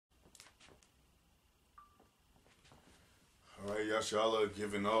Yashala,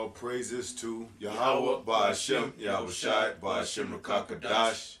 giving all praises to Yahweh, Ba'ashem, Yahweh Shai, Ba'ashem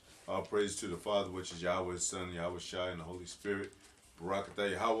Rakakadash. All praise to the Father, which is Yahweh's Son, Yahweh Shai, and the Holy Spirit.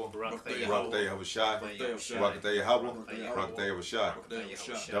 Barakatah Yahweh, Barakatah Yahweh Shai, Barakatah Yahweh, Barakatah Yahweh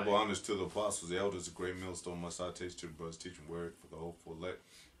Shai. Double honors to the apostles, the elders, the great millstone, my citations to the brothers teaching word for the hopeful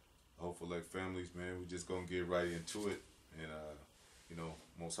elect families, man. We just gonna get right into it, and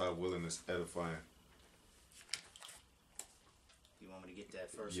Most High willing is edifying. You want me to get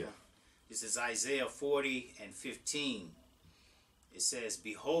that first one? This is Isaiah 40:15. It says,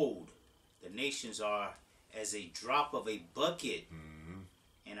 "Behold, the nations are as a drop of a bucket,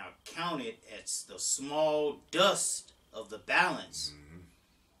 and are counted as the small dust of the balance.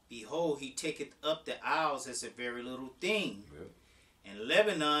 Behold, he taketh up the isles as a very little thing. And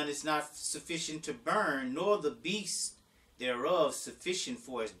Lebanon is not sufficient to burn, nor the beast thereof sufficient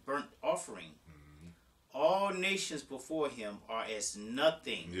for his burnt offering. All nations before him are as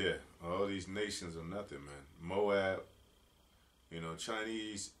nothing." Yeah, all these nations are nothing, man. Moab,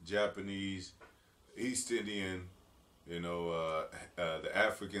 Chinese, Japanese, East Indian, the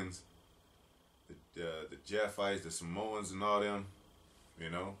Africans, the Japhites, the Samoans, and all them.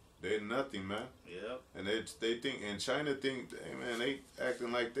 They're nothing, man. Yep. And they think, and China think, hey, man, they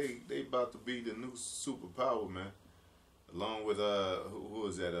acting like they about to be the new superpower, man. Along with who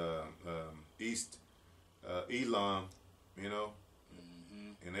is that? East Elam,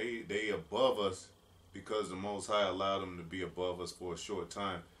 and they above us because the Most High allowed them to be above us for a short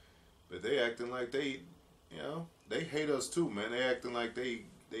time. But they acting like they hate us too, man. They acting like they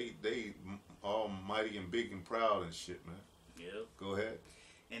almighty and big and proud and shit, man. Yep. Go ahead.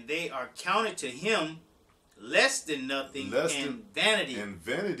 "And they are counted to him less than nothing, vanity." And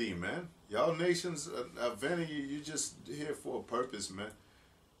vanity, man. Y'all nations are vanity. You just here for a purpose, man.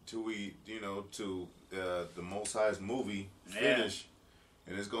 Till we, to the Most High's movie finish,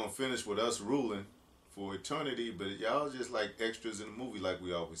 and it's gonna finish with us ruling for eternity. But y'all just like extras in the movie, like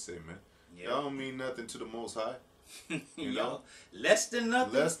we always say, man. Yep. Y'all don't mean nothing to the Most High. Yo, less than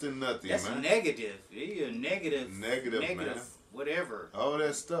nothing. Less than nothing, That's man. negative. You're negative, man. Whatever. All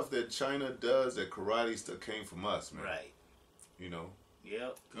that stuff that China does, that karate stuff, came from us, man. Right.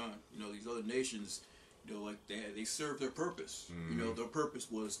 Yep. These other nations, they serve their purpose. Their purpose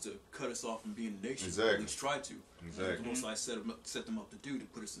was to cut us off from being a nation. Exactly. At least try to. Exactly. The Most High set them up to do, to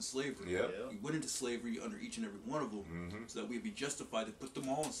put us in slavery. Yep. We went into slavery under each and every one of them, so that we'd be justified to put them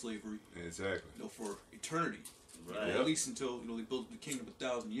all in slavery. Exactly. For eternity. Right. At least until they built the kingdom of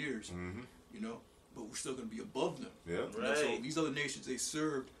 1,000 years. But we're still going to be above them. Yeah. Right. So these other nations, they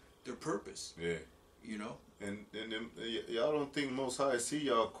served their purpose. Yeah. And y'all don't think Most High see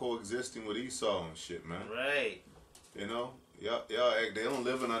y'all coexisting with Esau and shit, man. Right. Y'all act, they don't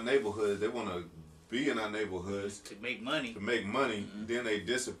live in our neighborhoods. They want to be in our neighborhoods to make money. Then they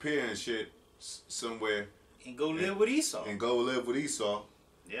disappear and shit somewhere and go live with Esau.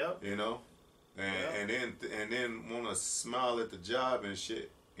 Yep. And then want to smile at the job and shit.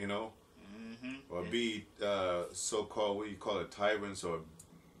 Or be so-called, what you call it, tyrants, or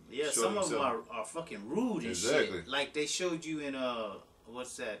some of them are fucking rude and shit. Like they showed you in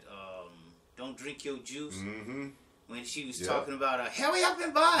what's that? Don't drink your juice. When she was talking about hurry up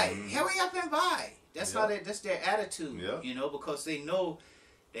and buy, hurry up and buy. That's how that's their attitude. Because they know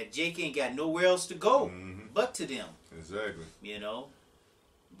that Jake ain't got nowhere else to go but to them. Exactly.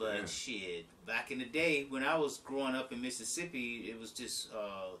 But shit, back in the day when I was growing up in Mississippi, it was just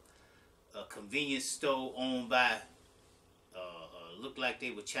a convenience store owned by looked like they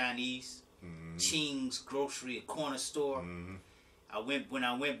were Chinese. Ching's grocery, a corner store. When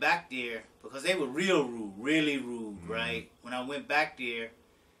I went back there, because they were really rude, right? When I went back there,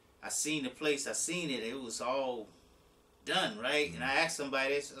 I seen the place, it was all done, right? And I asked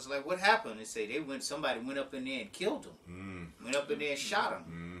somebody, I was like, "What happened?" They say somebody went up in there and killed him. Went up in there and shot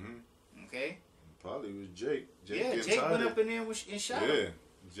him. Okay? Probably was Jake. Jake went up in there and shot him.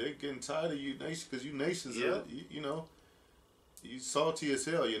 Jake getting tired of you nations, because you nations are, you salty as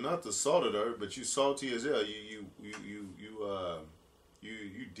hell. You're not the salt of the earth, but you salty as hell. You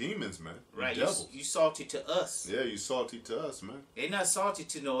demons, man. Right. Devils. You salty to us. Yeah, you salty to us, man. They not salty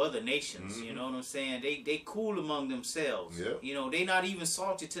to no other nations. You know what I'm saying? They cool among themselves. Yeah. They not even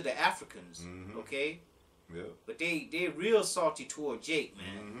salty to the Africans. Okay. Yeah. But they real salty toward Jake,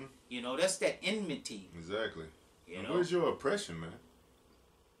 man. That's that enmity. Exactly. Where's your oppression, man?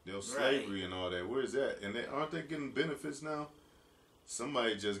 Slavery and all that. Where's that? And aren't they getting benefits now?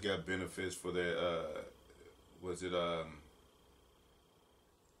 Somebody just got benefits for their was it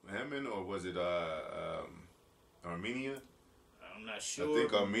Yemen, or was it Armenia? I'm not sure. I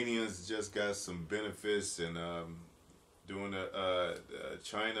think Armenians just got some benefits, and doing the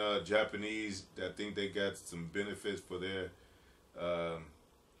China, Japanese. I think they got some benefits for their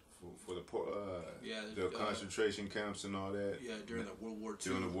for the concentration camps and all that. Yeah, during the World War II.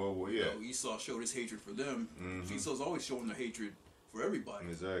 During the World War, yeah. Esau showed his hatred for them. Esau's always showing their hatred for everybody.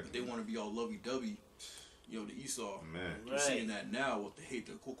 Exactly. But they want to be all lovey-dovey. The Esau. Man. We're seeing that now with the hate,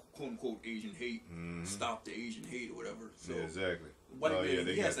 the quote-unquote Asian hate. Stop the Asian hate or whatever. So, yeah, exactly.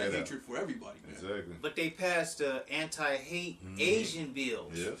 He has that hatred for everybody, man. Exactly. But they passed the anti-hate Asian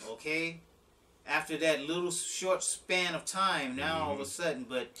bills, okay? After that little short span of time, now all of a sudden,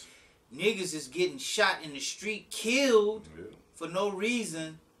 but niggas is getting shot in the street, killed for no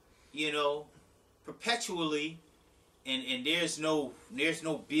reason, perpetually, and there's no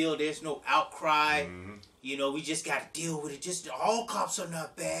bill, there's no outcry. We just got to deal with it. Just all cops are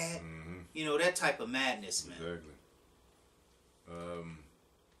not bad. That type of madness, man. Exactly.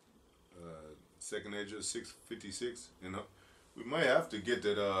 Second Ezra 6:56. We might have to get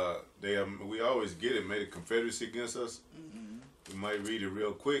that. We always get it. Made a confederacy against us. We might read it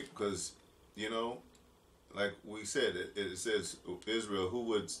real quick because, like we said, it says Israel, who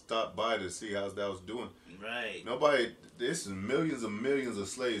would stop by to see how that was doing. Right. Nobody. This is millions of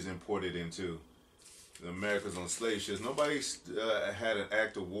slaves imported into the Americas on slave ships. Nobody had an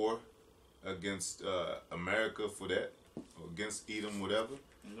act of war against America for that, or against Edom, whatever.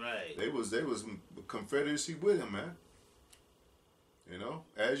 Right. They was confederacy with him, man.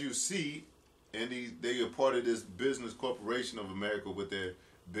 As you see, and they are part of this business corporation of America with their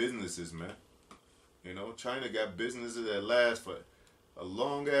businesses, man. China got businesses that last for a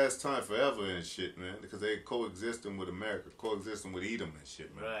long ass time, forever and shit, man. Because they coexisting with America, coexisting with Edom and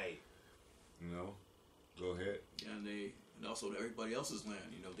shit, man. Right. Go ahead. Yeah, and also everybody else's land.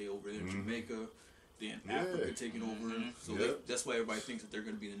 They over there in Jamaica, they in Africa taking over. So that's why everybody thinks that they're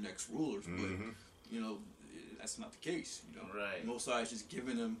going to be the next rulers. But that's not the case. Right. Mosai is just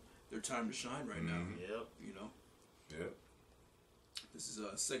giving them their time to shine right now. Yep. Yep. This is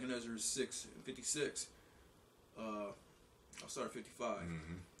 2nd Ezra 6:56. I'll start at 55.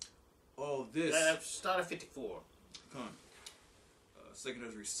 All this. Start at 54. Come on. 2nd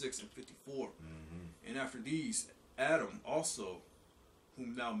Ezra 6:54. And after these, Adam also,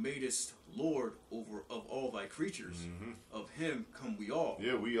 whom thou madest Lord over of all thy creatures, of him come we all.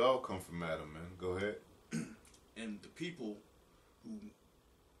 Yeah, we all come from Adam, man. Go ahead. And the people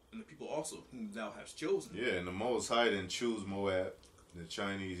also whom thou hast chosen. Yeah, and the Most High didn't choose Moab, the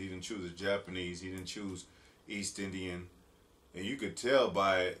Chinese. He didn't choose the Japanese. He didn't choose East Indian. And you could tell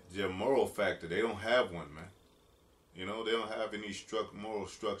by their moral factor, they don't have one, man. They don't have any moral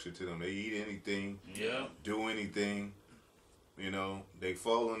structure to them. They eat anything, do anything. They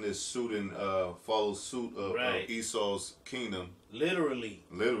follow in this suit and follow suit of Esau's kingdom. Literally,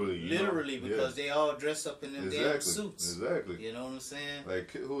 because they all dress up in them damn suits. Exactly. You know what I'm saying?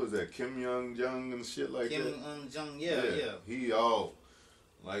 Like, who is that? Kim Jong and shit like that? Kim Jong, yeah. He all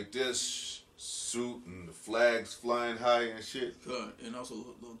like this suit and the flags flying high and shit. And also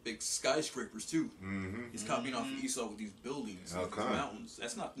little big skyscrapers too. He's copying off of Esau with these buildings, these mountains.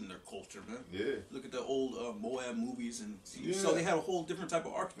 That's not in their culture, man. Yeah. Look at the old Moab movies and so they had a whole different type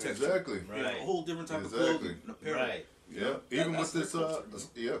of architecture. Exactly. Right. A whole different type of clothing and apparel. Right. Yeah. Even with this,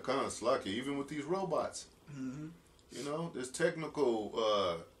 kind of slocky. Even with these robots. This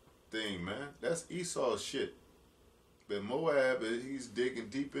technical thing, man. That's Esau's shit. But Moab, he's digging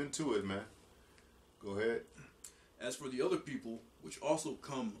deep into it, man. Go ahead. As for the other people, which also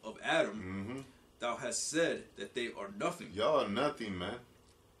come of Adam, thou hast said that they are nothing. Y'all are nothing, man.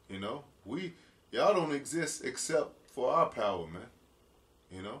 Y'all don't exist except for our power, man.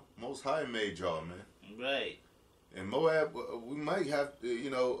 Most High made y'all, man. Right. And Moab, we might have,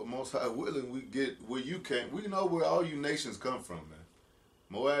 Most High willing, we get where you came. We know where all you nations come from, man.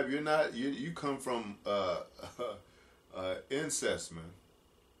 Moab, you're not. You come from incest, man.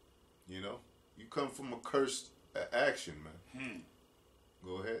 You come from a cursed action, man.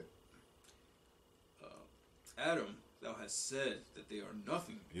 Go ahead. Adam, thou hast said that they are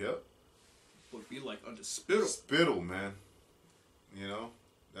nothing. Yep. Would be like unto spittle. Spittle, man.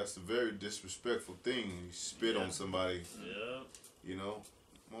 That's a very disrespectful thing. You spit on somebody. Yeah.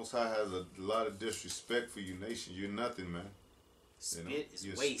 Most High has a lot of disrespect for you nations. You're nothing, man. Spit is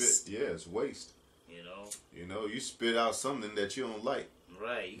waste. It's waste. You spit out something that you don't like.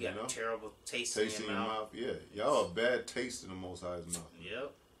 Right, you got a terrible taste in your mouth. Yeah, y'all a bad taste in the Most High's mouth.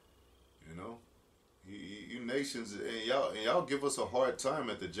 Yep. You nations and y'all give us a hard time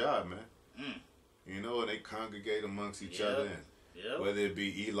at the job, man. And they congregate amongst each other, and whether it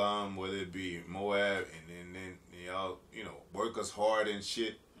be Elam, whether it be Moab, and then y'all work us hard and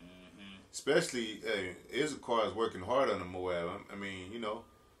shit. especially Issachar is working hard on the Moab. I mean, you know,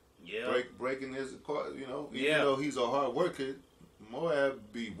 Yeah. breaking Issachar, you know, even Yeah. though he's a hard worker,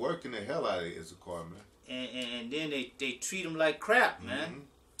 Moab be working the hell out of Issachar, man. And then they treat him like crap, man. Mhm.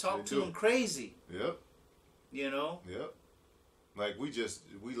 Talk They to do. him crazy, Yep, you know. yep. Like we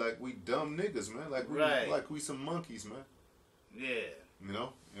dumb niggas, man. Right. Like we some monkeys, man. Yeah. You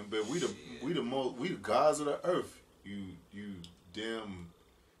know, but we the gods of the earth. You damn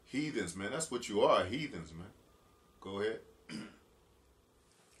heathens, man. That's what you are, heathens, man. Go ahead.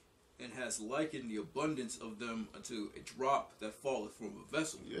 And has likened the abundance of them unto a drop that falleth from a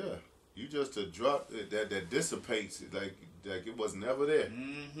vessel. Yeah, you just a drop that dissipates like it was never there.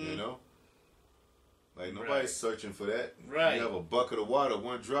 Mm-hmm. You know, like nobody's Right. searching for that. Right. You have a bucket of water,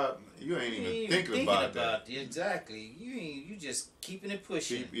 one drop. You ain't You even ain't thinking about that. Exactly. You just keeping it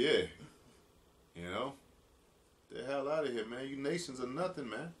pushing. Yeah. You know, the hell out of here, man. You nations are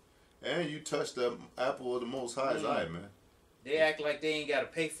nothing, man. And you touch the apple of the Most High's eye, man. They act like they ain't got to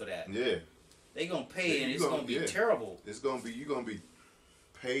pay for that. Yeah. They gonna pay, Yeah, and you it's gonna- gonna be yeah. terrible. You're gonna be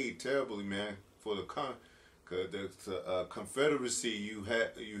paid terribly, man, for the Confederacy you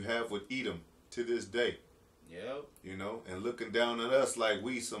have with Edom to this day. Yep. You know, and looking down at us like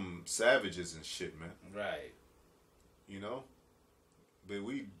we some savages and shit, man. Right. You know, but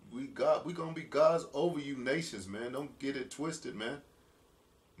we gonna be gods over you nations, man. Don't get it twisted, man.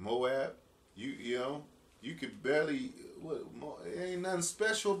 Moab, you know, you could barely. It ain't nothing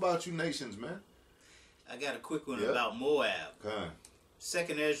special about you nations, man. I got a quick one Yep. about Moab. Kind.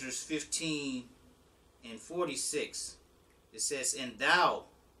 2nd Ezra 15 and 46. It says, "And thou,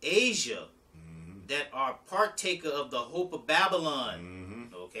 Asia, that are partaker of the hope of Babylon."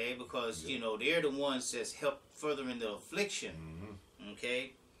 Mm-hmm. Okay, because you know they're the ones that's helped further in the affliction. Mm-hmm.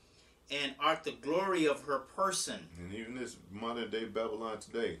 Okay, and art the glory of her person. And even this modern day Babylon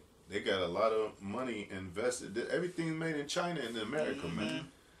today, they got a lot of money invested. Everything's made in China and America,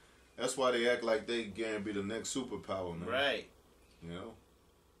 man. That's why they act like they can be the next superpower, man. Right. You know?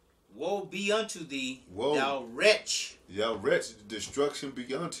 Woe be unto thee, Woe. thou wretch, Y'all wretch, destruction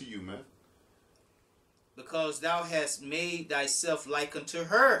be unto you, man. because thou hast made thyself like unto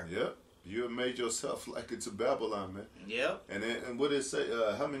her. Yep. You have made yourself like it's a Babylon, man. Yep. And what did it say?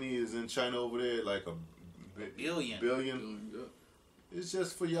 How many is in China over there? Like a Billion. billion? Yeah. It's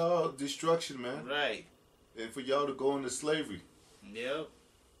just for y'all destruction, man. Right. And for y'all to go into slavery, Yep.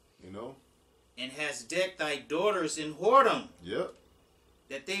 you know? And hast decked thy daughters in whoredom, Yep.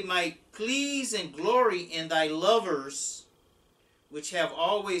 that they might please and glory in thy lovers, which have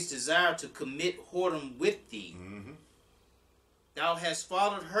always desired to commit whoredom with thee. Mm-hmm. Thou hast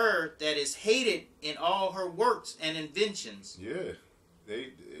followed her that is hated in all her works and inventions. Yeah.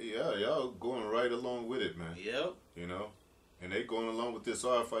 Y'all going right along with it, man. Yep. You know? And they going along with this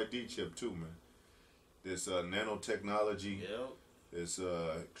RFID chip too, man. This nanotechnology, Yep. this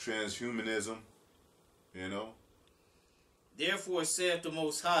transhumanism, you know? Therefore saith the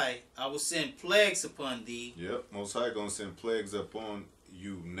Most High, I will send plagues upon thee. Yep. Most High gonna send plagues upon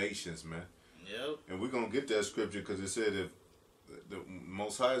you nations, man. Yep. And we're gonna get that scripture because it said if the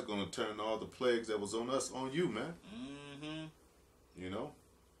Most High is gonna turn all the plagues that was on us on you, man. Mm-hmm. You know?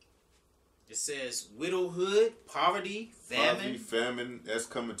 It says widowhood, poverty, Poverty, famine. famine, that's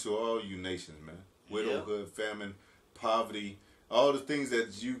coming to all you nations, man. Widowhood, famine, poverty, all the things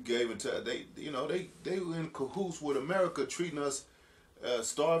that you gave into they were in cahoots with America, treating us,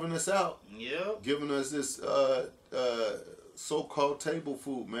 starving us out, Yep. giving us this so-called table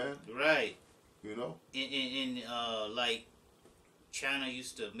food, man. Right. You know? In like China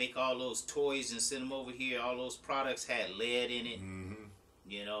used to make all those toys and send them over here. All those products had lead in it. Mm-hmm.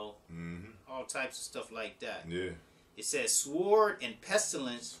 You know, all types of stuff like that. Yeah. It says sword and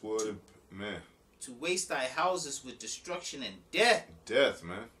pestilence Sword, man. to waste thy houses with destruction and death. Death,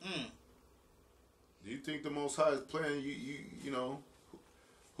 man. Mm. Do you think the Most High is playing? You know,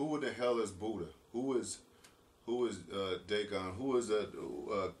 who in the hell is Buddha? Who is Dagon? Who is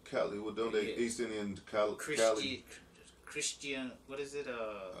Cali? Well, don't they Yeah. East Indian Cali? Christian, what is it?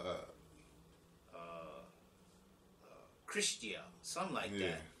 Christia, something like Yeah.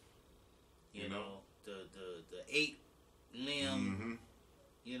 that. You You know, know? the 8 limb. Mm-hmm.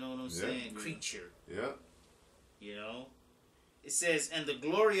 You know what I'm Yeah. saying? Creature. Yeah. You know. It says, and the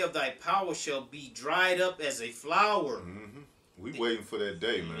glory of thy power shall be dried up as a flower. Mm-hmm. We waiting for that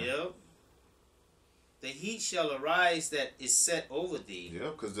day, man. Yep. The heat shall arise that is set over thee. Yeah,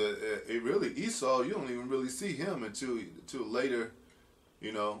 because it really Esau, you don't even really see him until later.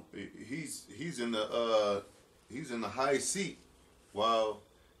 You know, he's in the high seat, while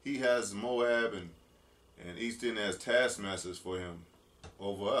he has Moab and Easton as taskmasters for him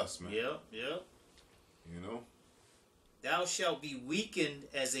over us, man. Yep. You know? Thou shalt be weakened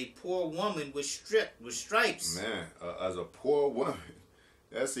as a poor woman with stripes. Man, as a poor woman,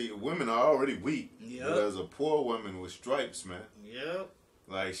 women are already weak. Yep. But as a poor woman with stripes, man. Yep.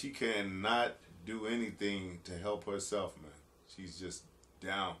 Like, she cannot do anything to help herself, man. She's just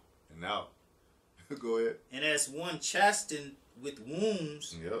down and out. Go ahead. And as one chastened with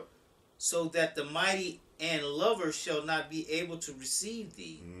wounds, Yep. so that the mighty and lover shall not be able to receive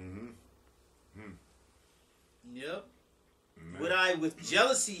thee. Yep. Man. Would I with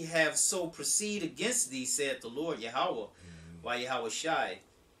jealousy have so proceed against thee, saith the Lord Yahweh, by Yahweh Shai,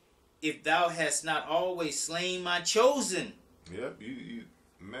 if thou hast not always slain my chosen. Yep, you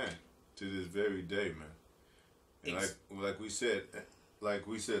man, to this very day, man. And like we said,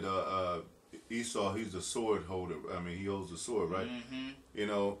 Esau, he's the sword holder. I mean, he holds the sword, right? Mm-hmm. You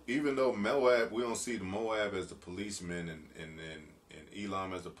know, even though Moab, we don't see the Moab as the policeman and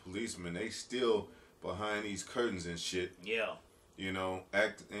Elam as the policeman, they still behind these curtains and shit. Yeah. You know,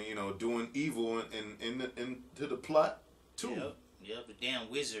 doing evil into the plot too. Yep, the damn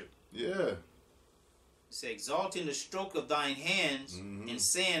wizard. Yeah. Say, exalting the stroke of thine hands, and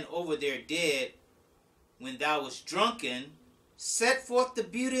saying over their dead, when thou wast drunken, set forth the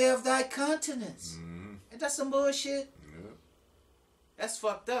beauty of thy countenance. Ain't that some bullshit? Yeah. That's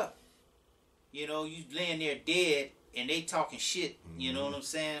fucked up. You know, you laying there dead, and they talking shit. You know what I'm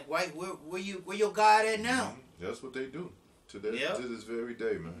saying? Why? Where your God at now? That's what they do to this very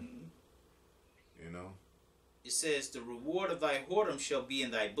day, man. You know. It says, the reward of thy whoredom shall be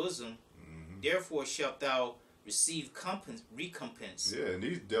in thy bosom. Therefore shalt thou receive recompense. Yeah, and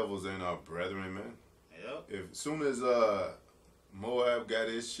these devils ain't our brethren, man. Yep. If as soon as Moab got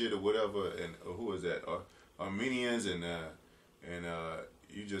his shit or whatever, and who was that? Armenians and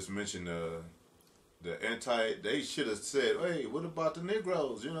you just mentioned they should have said, hey, what about the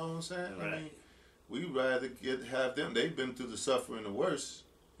Negroes? You know what I'm saying? Right. I mean, we'd rather have them. They've been through the suffering the worst,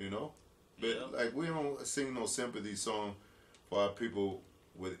 you know. But like, we don't sing no sympathy song for our people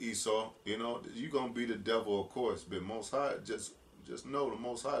with Esau. You know, you're gonna be the devil, of course, but Most High, just know the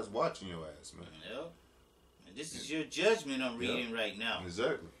Most High is watching your ass, man. Yep. And this is your judgment I'm reading right now.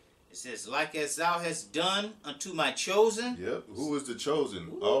 Exactly. It says, like as thou hast done unto my chosen. Yep. Who is the chosen?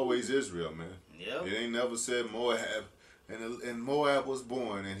 Always Israel, man. Yep. It ain't never said Moab, and Moab was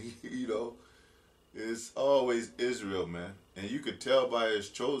born, and he, you know, it's always Israel, man. And you could tell by his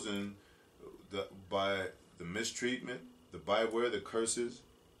chosen, by the mistreatment, the byword, the curses,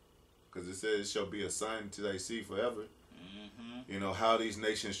 because it says it shall be a sign to thy seed forever. You know how these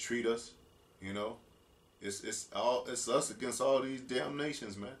nations treat us. You know, it's us against all these damn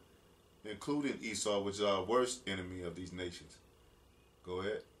nations, man, including Esau, which is our worst enemy of these nations. Go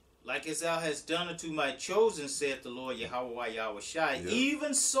ahead. Like as thou hast done unto my chosen, saith the Lord Yahweh Yahweh Shai,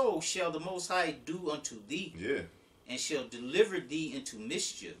 even so shall the Most High do unto thee. Yeah. And shall deliver thee into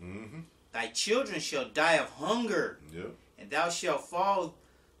mischief. Thy children shall die of hunger, and thou shalt fall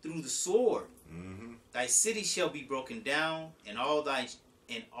through the sword. Thy city shall be broken down, and all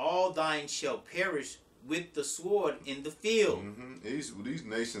thine shall perish with the sword in the field. These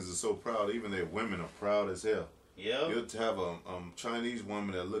nations are so proud. Even their women are proud as hell. Yeah. You'll have a Chinese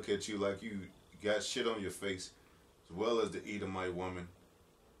woman that look at you like you got shit on your face, as well as the Edomite woman,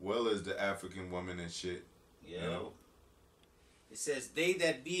 well as the African woman and shit. Yeah. You know? It says, they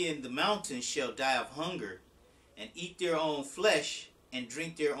that be in the mountains shall die of hunger, and eat their own flesh, and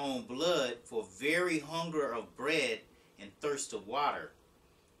drink their own blood, for very hunger of bread and thirst of water.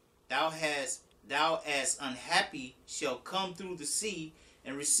 Thou as unhappy shall come through the sea,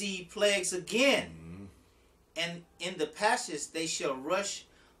 and receive plagues again. And in the passages they shall rush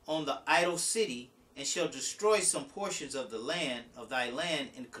on the idol city, and shall destroy some portions of thy land,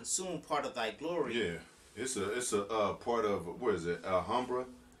 and consume part of thy glory. Yeah. It's a part of, where is it, Alhambra?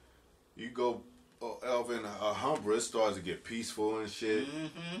 You go over in Alhambra, it starts to get peaceful and shit.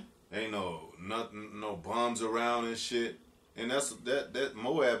 Ain't no bombs around and shit. And that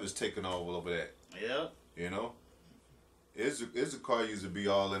Moab is taking all over that. Yeah. You know? Issachar used to be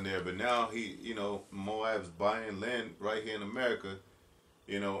all in there, but now Moab's buying land right here in America,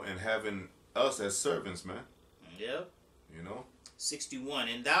 you know, and having us as servants, man. Yep. You know? 61.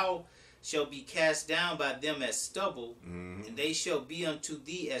 And thou shalt be cast down by them as stubble, and they shall be unto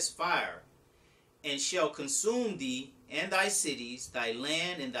thee as fire, and shall consume thee and thy cities, thy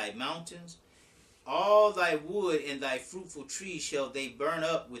land and thy mountains. All thy wood and thy fruitful trees shall they burn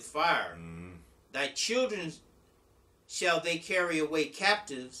up with fire. Thy children shall they carry away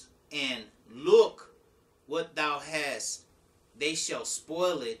captives, and look what thou hast, they shall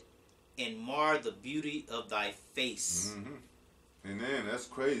spoil it, and mar the beauty of thy face. And then that's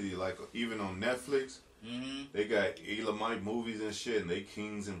crazy. Like even on Netflix, they got Elamite movies and shit, and they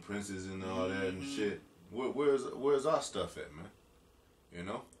kings and princes and all that and shit. Where's our stuff at, man? You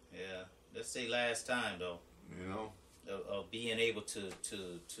know? Yeah. Let's say last time though. You know? Of being able to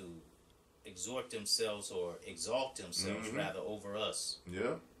exhort themselves or exalt themselves rather over us.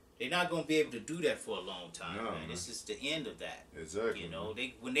 Yeah. They're not gonna be able to do that for a long time, No, man. This is the end of that. Exactly. You know,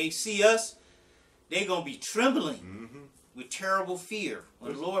 when they see us, they gonna be trembling with terrible fear.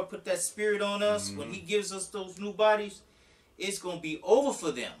 When the Lord put that spirit on us, when He gives us those new bodies, it's gonna be over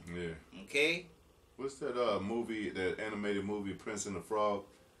for them. Yeah. Okay. What's that movie? That animated movie, Prince and the Frog,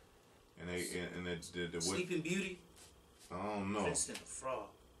 and the Sleeping Beauty. I don't know. Prince and the Frog.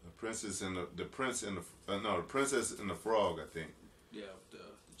 The princess and the princess and the frog, I think. Yeah, the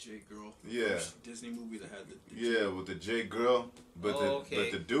J girl. Yeah. Disney movie that had the Yeah, with the J girl, but okay.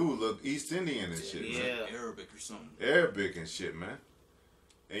 the dude looked East Indian and shit, man. Yeah. Arabic or something. Arabic and shit, man.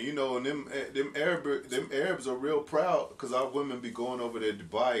 And you know, and them Arabs are real proud because our women be going over there to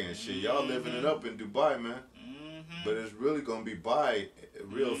Dubai and shit. Y'all living it up in Dubai, man. But it's really gonna be by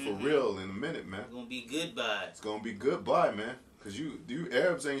real for real in a minute, man. It's gonna be goodbye. It's gonna be goodbye, man. Cause you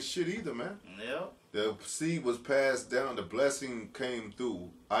Arabs ain't shit either, man. Yep. The seed was passed down. The blessing came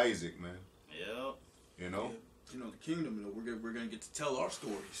through Isaac, man. Yep. You know. Yeah. You know, the kingdom. You know, we're gonna get to tell our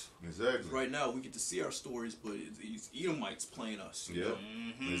stories. Exactly. Right now, we get to see our stories, but these Edomites playing us. You know?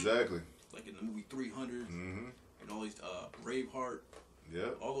 Exactly. Like in the movie 300 and all these Braveheart. Yeah.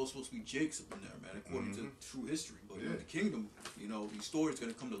 All those supposed to be Jakes up in there, man, according to true history. But you know, Yeah. the kingdom, you know, these stories are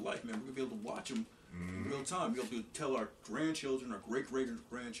gonna come to life, man. We're gonna be able to watch them in real time. We're gonna be able to tell our grandchildren, our great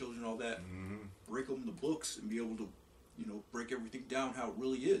grandchildren, all that. Break open the books and be able to, you know, break everything down how it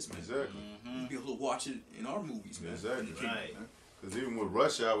really is, man. Exactly. We'll be able to watch it in our movies, man. Exactly. In the kingdom, Right. man. Cause even with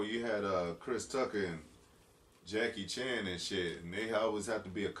Rush Hour, you had Chris Tucker and Jackie Chan and shit, and they always have to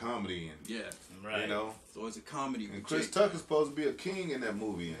be a comedy and Yeah. Right. you know. It's always a comedy. And with Chris Jake, Tucker's supposed to be a king in that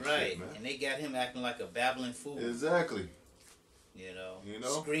movie and Right. shit, man. And they got him acting like a babbling fool. Exactly. You know. You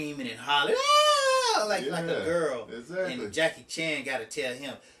know? Screaming and hollering. Like a Yeah, girl. exactly. And Jackie Chan got to tell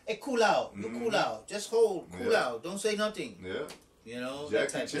him, "Hey, cool out. You cool out. Just hold. Cool Yeah. out. Don't say nothing." Yeah. You know. that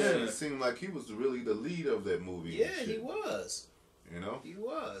Jackie type Chan, of it seemed like he was really the lead of that movie. Yeah, and shit, he was. You know. He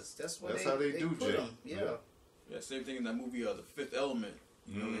was. That's what That's how they do, put Jake. him. Yeah. Yeah. Yeah, same thing in that movie, The Fifth Element.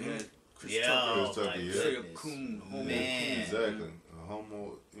 You know, they had Chris Yeah. Tucker. Chris Tucker, my yeah. Straight up goodness. coon, homo Man. coon. Exactly. A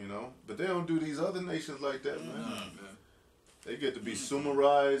homo, you know. But they don't do these other nations like that, man. Nah, man. They get to be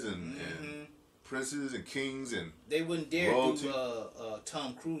sumarized and princes and kings and They wouldn't dare Royalty. do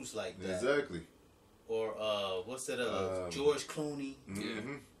Tom Cruise like that. exactly. Or what's that other George Clooney.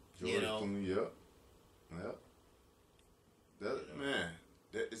 Mm-hmm. You George know. Clooney, yep. Yep. That man,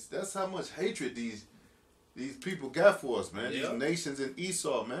 that's how much hatred these people got for us, man. Yep. These nations in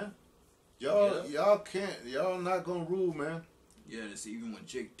Esau, man. Y'all not gonna rule, man. Yeah, and it's even when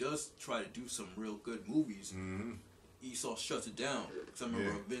Jake does try to do some real good movies, Esau shuts it down. Because I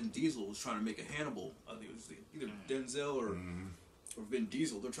remember Vin Diesel was trying to make a Hannibal. I think it was either Denzel or Vin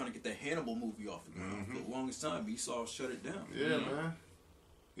Diesel. They're trying to get the Hannibal movie off the ground. For the longest time, Esau shut it down. Yeah, man.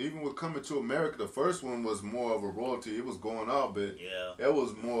 Even with Coming to America, the first one was more of a royalty. It was going out, but that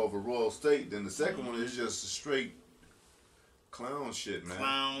was more of a royal state. Then the second one is just straight clown shit, man.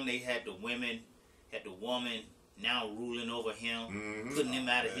 Clown. They had the women, had the woman now ruling over him, putting him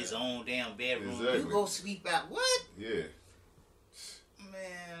out of his own damn bedroom. Exactly. You go sleep out. What? Yeah.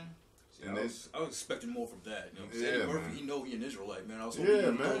 Man. And I was expecting more from that. You know, 'cause Yeah, Eddie Murphy, man. he know he an Israelite, man. I was hoping Yeah,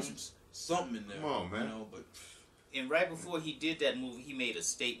 he man. throw something in there. Come on, man. You know, but And right before he did that movie, he made a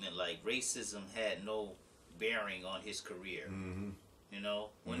statement like racism had no bearing on his career. You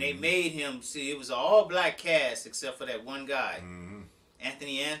know, when they made him, see, it was an all-black cast except for that one guy,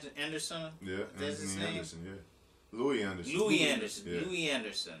 Anthony Anderson. Yeah, That's his Anthony name? Anderson, yeah. Louis Anderson. Louis Anderson. Yeah. Louis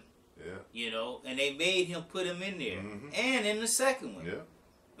Anderson. Yeah. You know, and they made him put him in there, and in the second one. Yeah.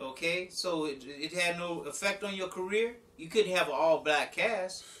 Okay, so it had no effect on your career. You couldn't have an all-black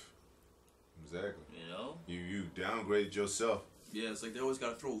cast. Exactly. You know. You downgrade yourself. yeah, it's like they always got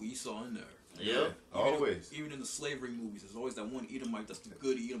to throw Esau in there. Yeah. Always. Even in the slavery movies, there's always that one Edomite that's the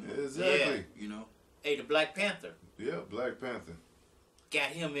good Edomite. Exactly. You know? Hey, the Black Panther Yeah. Black Panther. got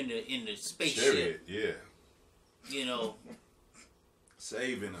him in the spaceship. Chariot. Yeah. You know.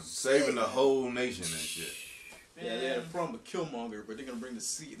 Saving them. Saving the whole nation and shit. Yeah, they had a problem with Killmonger, but they're gonna bring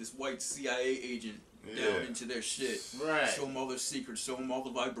this white CIA agent down into their shit. Right. Show them all their secrets, show them all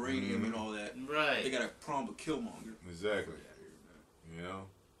the vibranium and all that. Right. They got a problem with Killmonger. Exactly. You know?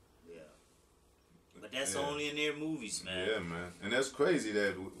 Yeah. But that's Yeah. only in their movies, man. Yeah, man. And that's crazy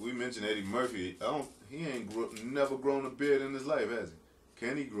that we mentioned Eddie Murphy. He ain't never grown a beard in his life, has he?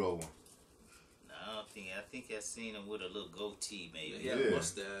 Can he grow one? I don't think. I think I seen him with a little goatee, maybe. He had a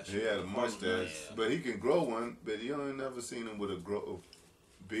mustache. He had a mustache, Yeah. but he can grow one. But you ain't never seen him with a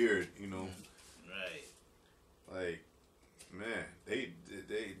beard. You know, Right. like man,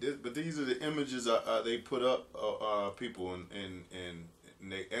 but these are the images they put up people and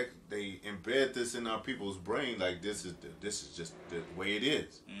they embed this in our people's brain like this is just the way it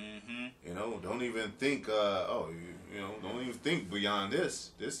is. Mm-hmm. You know, don't even think don't even think beyond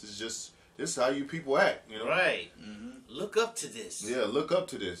this. This is how you people act. You know, Right. Mm-hmm. Look up to this. yeah, look up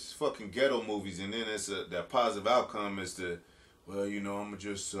to this fucking ghetto movies, and then it's that positive outcome is I'm gonna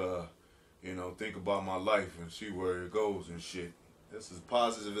just think about my life and see where it goes and shit. That's as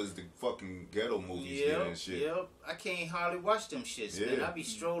positive as the fucking ghetto movies did and shit. Yep. I can't hardly watch them shits, man. Yeah. I be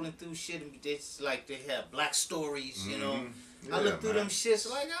strolling through shit and it's like they have black stories, you know. Mhm. I Yeah, look through man. them shits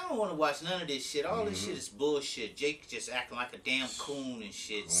like I don't want to watch none of this shit. All this Mhm. shit is bullshit. Jake just acting like a damn coon and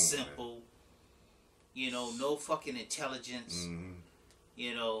shit. Coon, Simple. You know, no fucking intelligence. Mhm.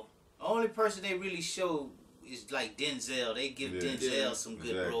 You know, only person they really show is like Denzel. They give Yeah. Denzel Yeah, some good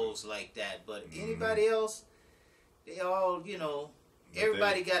exactly. roles like that. But Mhm. anybody else, they all, But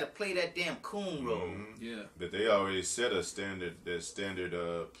everybody got to play that damn coon role. Mhm. Yeah. But they already set a standard. That standard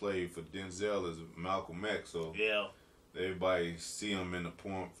play for Denzel is Malcolm X. So Yeah. everybody see him in the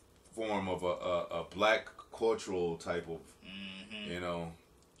form of a black cultural type of Mm-hmm.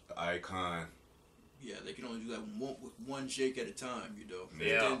 icon. Yeah, they can only do that with one Jake at a time, you know.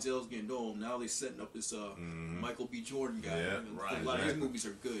 Yeah. Denzel's getting old. Now they're setting up this Mhm. Michael B. Jordan guy. Yeah, You know, right, A lot of his exactly. movies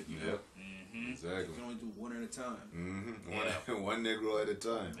are good, you know. Yep, Mm-hmm. They exactly. can only do one at a time. Mm-hmm. Yeah. One Negro at a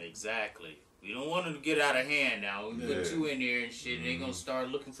time. Exactly. We don't want them to get out of hand now. We Yeah. put two in there and shit, and they're Mhm. gonna start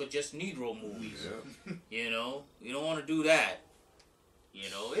looking for just Negro movies. Yeah, We don't want to do that.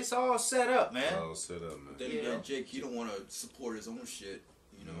 It's all set up, man. all set up, man. Then Yeah. again, Jake, he don't want to support his own shit,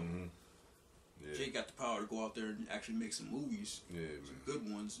 you know. Mhm. Yeah, Jake got the power to go out there and actually make some movies, yeah, some man.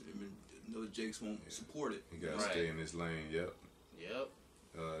 good ones. I mean, other Jakes won't support it. He got to Right. stay in his lane. Yep. Yep.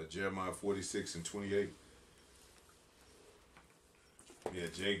 Jeremiah 46 and 28. Yeah,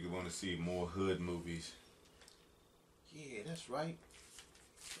 Jake want to see more hood movies. Yeah, that's right.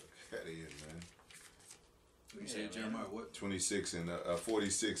 Fuck out of here, man. You Yeah, say man. Jeremiah what? 26 and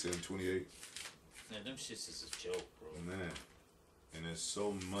 46 and 28. Man, them shits is a joke, bro. Man, and there's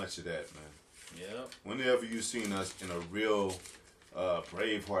so much of that, man. Yep. Whenever you seen us in a real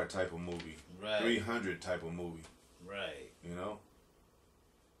Braveheart type of movie, Right. 300 type of movie, Right. you know?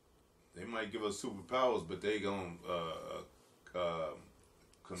 They might give us superpowers, but they gonna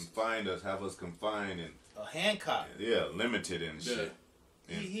confine us, have us confined and Hancock. limited and Yeah. shit.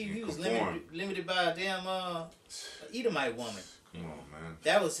 And, He and was conform. limited by a damn Edomite woman. Come on, man.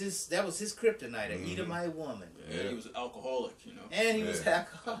 That was his kryptonite, an Mhm. Edomite woman. Yeah, he was an alcoholic, you know. And he was Yeah.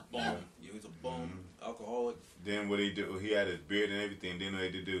 alcoholic. Bum. Yeah, he was a bum, alcoholic. Then what he do? He had his beard and everything. Then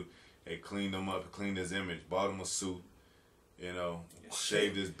what they do? They cleaned him up, cleaned his image, bought him a suit,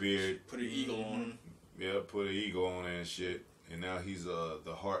 shaved his beard. Put an eagle on him. Yeah, put an ego on it and shit. And now he's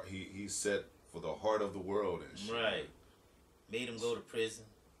the heart. He's set for the heart of the world and shit. Right. Made him go to prison.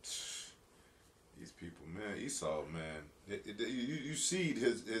 These people, man, Esau, man. You see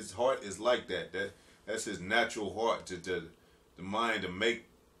his heart is like that. That's his natural heart to the mind to make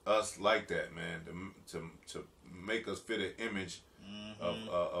us like that, man. To make us fit an image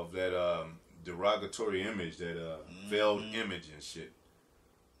of that derogatory image, that failed image and shit.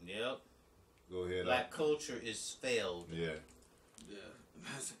 Yep. Go ahead. Black culture is failed. Yeah. Yeah.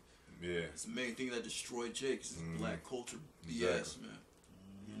 Yeah. It's the main thing that destroyed Jake. Is black culture BS, Exactly. man.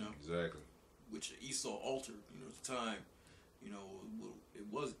 You know, Exactly. which Esau altered. You know, at the time, it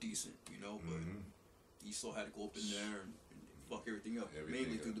was decent. But Mhm. Esau had to go up in there and fuck everything up, Everything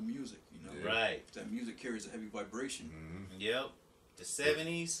mainly up. through the music. Yeah. Right. That music carries a heavy vibration. Mhm. Yep. The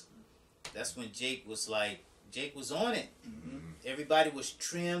 70s, that's when Jake was on it. Everybody was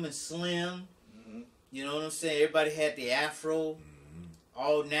trim and slim. You know what I'm saying? Everybody had the afro,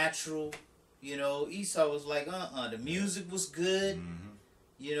 all natural. Esau was like, the music was good.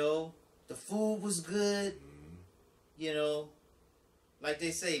 The food was good. Like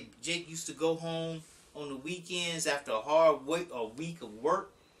they say, Jake used to go home on the weekends after a week of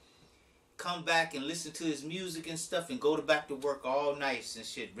work, come back and listen to his music and stuff, and go back to work all nice and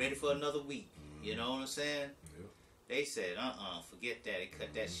shit, ready for another week. You know what I'm saying? Yep. They said, forget that. They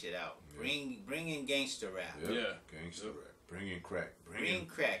cut that shit out. Yeah. Bring in gangster rap. Yep. Yeah. Gangster rap. Bring in crack. Bring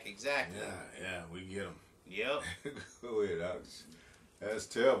crack, exactly. Yeah, we get them. Yep. Go ahead, Alex. That's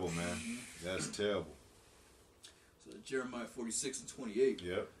terrible, man. That's terrible. So Jeremiah 46:28.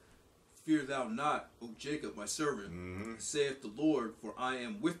 Yep. Fear thou not, O Jacob, my servant, Mm-hmm. saith the Lord, for I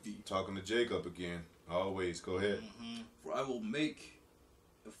am with thee. Talking to Jacob again. Always. Go ahead. For I will make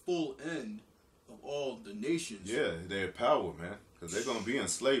a full end of all the nations. Yeah, their power, man. Because they're going to be in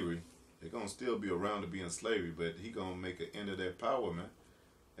slavery. They're going to still be around to be in slavery, but he going to make an end of their power, man.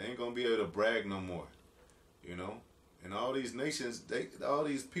 They ain't going to be able to brag no more. You know? And all these nations, all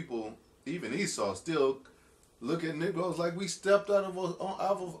these people, even Esau, still look at Negroes like we stepped out of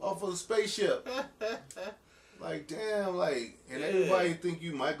off of a spaceship. Like, damn, like, and everybody think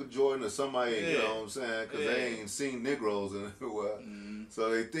you Michael Jordan or somebody, you know what I'm saying? Because they ain't seen Negroes in a while. So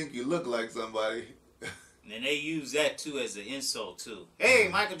they think you look like somebody. And they use that, too, as an insult, too. Hey,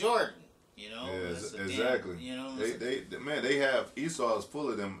 Michael Jordan! You know? Yeah, that's a exactly. Damn, you know? They have, Esau is full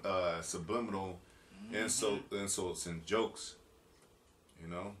of them subliminal insults and jokes. You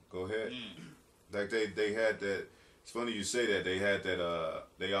know? Go ahead. Like they had that. It's funny you say that. They had that.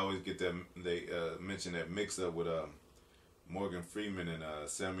 They always get that. They mention that mix up with Morgan Freeman and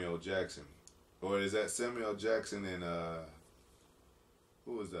Samuel Jackson, or is that Samuel Jackson and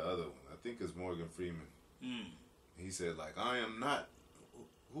who was the other one? I think it's Morgan Freeman. He said like, I am not.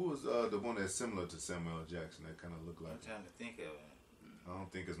 Who was the one that's similar to Samuel Jackson that kind of looked like? I'm trying to think of it. I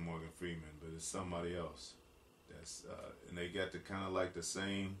don't think it's Morgan Freeman, but it's somebody else. That's and they got the kind of like the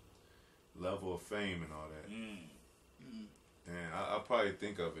same level of fame and all that. And I'll probably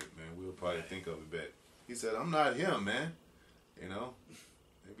think of it, man. We'll probably think of it, but he said, I'm not him, man. You know?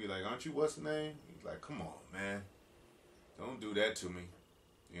 They'd be like, aren't you what's the name? He's like, come on, man. Don't do that to me.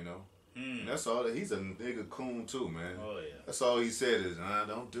 You know? And that's all that. He's a nigga coon too, man. Oh, yeah. That's all he said is,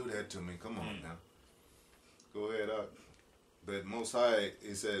 don't do that to me. Come on now. Go ahead out. But Most High,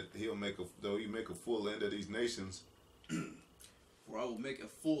 he said he'll make a full end of these nations. For I will make a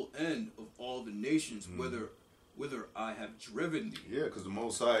full end of all the nations, whither I have driven thee. Yeah, because the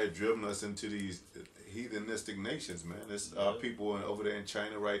Most High had driven us into these heathenistic nations, man. It's our people over there in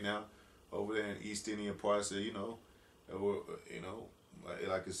China right now, over there in East Indian parts, you know,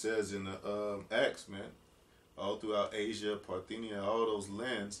 like it says in the Acts, man, all throughout Asia, Parthenia, all those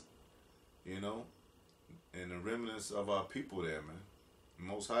lands, you know, and the remnants of our people there, man. The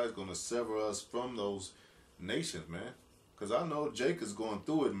Most High is going to sever us from those nations, man. Because I know Jake is going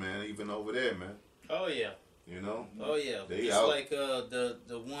through it, man, even over there, man. Oh, yeah. You know? Oh, yeah. They it's out. like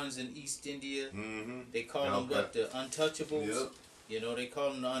the ones in East India. They call them, what, the untouchables? Yep. You know, they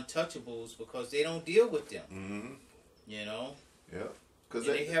call them the untouchables because they don't deal with them. You know? Yeah. Because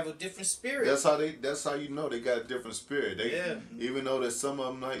they have a different spirit. That's how you know they got a different spirit. Even though that some of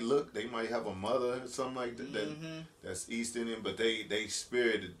them might look, they might have a mother or something like that, that's East Indian, but they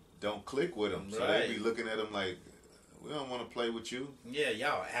spirit don't click with them. So they be looking at them like, we don't want to play with you. Yeah,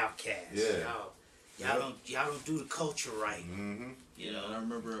 y'all outcasts. Yeah. Y'all don't do the culture right. You know, and I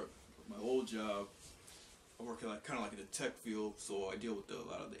remember my old job, I work kind of like in the tech field, so I deal with a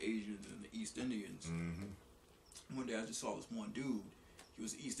lot of the Asians and the East Indians. One day I just saw this one dude. He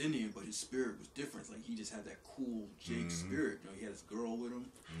was East Indian, but his spirit was different. Like, he just had that cool Jake spirit. You know, he had his girl with him.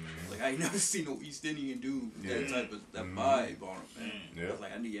 Like, I ain't never seen no East Indian dude with that type of vibe on him, man. I was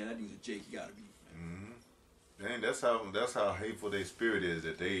like, that dude's a Jake. He gotta be, man. Dang, that's how hateful their spirit is.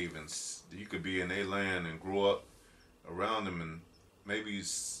 That they even, you could be in their land and grow up around them and maybe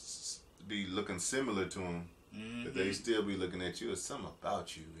be looking similar to them, but they still be looking at you as something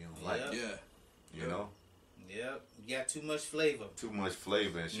about you don't like. You know. Yep, you got too much flavor. Too much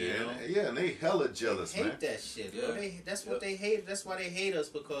flavor and shit. You know? And they hella jealous, They hate man. that shit. Bro. That's what they hate. That's why they hate us,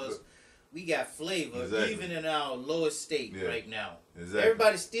 because we got flavor, even in our lowest state right now. Exactly.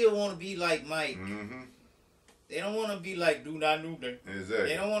 Everybody still want to be like Mike. They don't want to be like Duna Nuda. Exactly.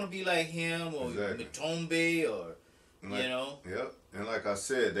 They don't want to be like him or Matombe or, like, you know. Yep. And like I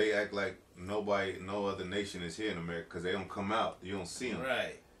said, they act like no other nation is here in America because they don't come out. You don't see them.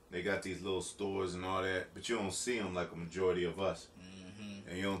 Right. They got these little stores and all that, but you don't see them like a majority of us,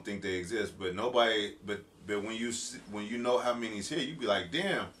 and you don't think they exist. But nobody, but when you know how many's here, you be like,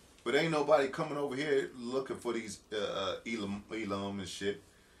 damn. But ain't nobody coming over here looking for these Elam and shit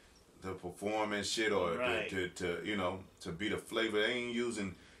to perform and shit, or to you know, to be the flavor. They ain't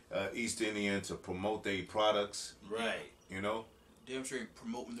using East Indian to promote their products. Right. You know. Damn sure ain't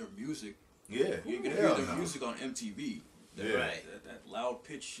promoting their music. Yeah. You can hear their music on MTV. Right. That loud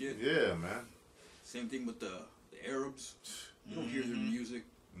pitch shit. Yeah, man. Same thing with the Arabs. You don't hear their music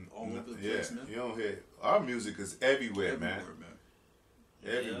all over the place, man. You don't hear. Our music is everywhere, man.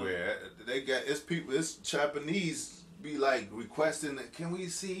 Everywhere. They got, it's people, it's Japanese be like requesting, can we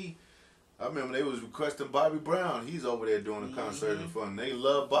see I remember they was requesting Bobby Brown. He's over there doing a concert in front. They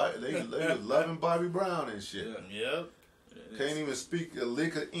love they was loving Bobby Brown and shit. Yeah. Yep. Can't even speak a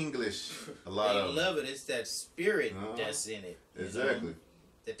lick of English. A lot They of them. love it. It's that spirit that's in it. you know, Exactly.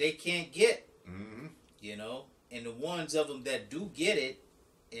 that they can't get. Mm-hmm. You know, and the ones of them that do get it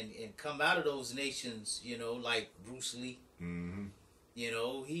and come out of those nations, you know, like Bruce Lee. Mm-hmm. You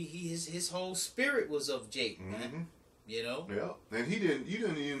know, his whole spirit was of Jake, man. You know? Yeah. And you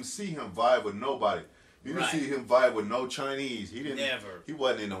didn't even see him vibe with nobody. You didn't Right. see him vibe with no Chinese. He didn't Never. He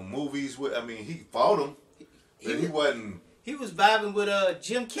wasn't in no movies with he fought him. But he wasn't He was vibing with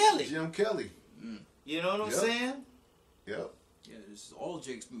Jim Kelly. Jim Kelly. You know what I'm Yep. saying? Yep. Yeah, this is all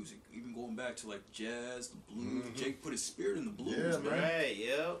Jake's music. Even going back to like jazz, the blues. Jake put his spirit in the blues, Yeah, man. man. Right,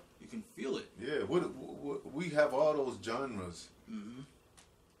 yep. You can feel it. Yeah. We have all those genres. Mm-hmm.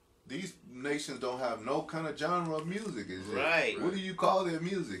 These nations don't have no kind of genre of music. Is it? Right. What do you call their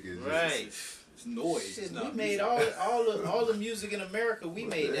music? Is Right. It's noise. Shit, it's we not made music. all the music in America. We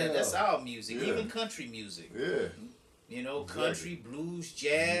What made the that. That's hell? our music. Yeah. Even country music. Yeah. You know, Exactly. country, blues,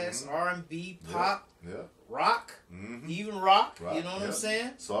 jazz, R&B, pop, Yeah. rock, Mm-hmm. even rock. Rock, You know what yeah. I'm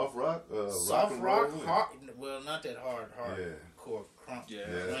saying? Soft rock. Soft and rock, roll. hard. Well, not that hard Yeah. core, Yeah.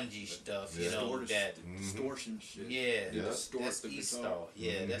 grungy stuff. You Yeah. know that. Distortion shit. Yeah, Yeah. Distort that's the Esau. guitar.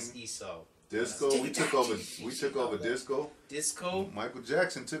 Yeah, that's Esau. Disco. We took over disco. Disco. Michael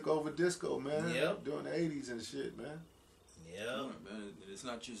Jackson took over disco, man. Yep. During the 80s and shit, man. Yeah. Yeah, man. It's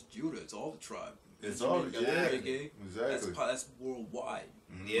not just Judah. It's all the tribe. It's Benjamin all- got yeah, reggae. exactly. That's worldwide.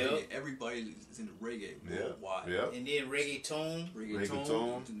 Yep. Reggae, everybody is into reggae worldwide. Yep. And then reggaeton.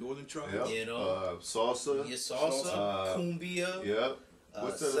 Reggaeton, the northern tribe. Yep. You know. Salsa. Your salsa, cumbia, Yep.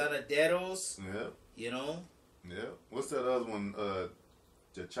 What's that? sanaderos. Yep. You know. Yep. What's that other one?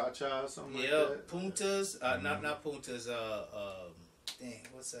 The cha-cha or something like Yeah, that? puntas. Not puntas. Dang,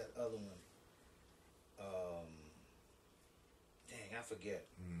 what's that other one? Dang, I forget.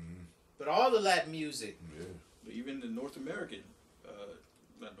 Mm-hmm. But all the Latin music. Yeah. But even the North American,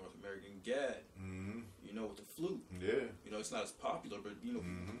 not North American, Gad, Mm-hmm. you know, with the flute. Yeah. You know, it's not as popular, but, you know,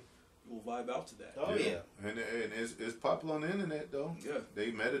 Mm-hmm. people vibe out to that. Oh yeah. And it's popular on the internet, though. Yeah.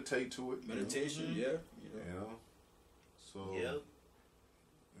 They meditate to it. you know? Meditation, Mhm. yeah. You know? So, Yep.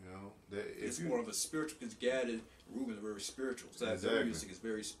 you know, that It's if you, more of a spiritual, because Gad and Reuben are very spiritual. So their Exactly. music is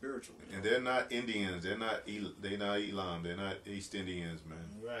very spiritual. you and know? they're not Indians. They're not Elam. They're not East Indians, man.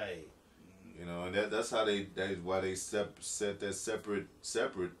 Right. You know, and that's how that's why they set that separate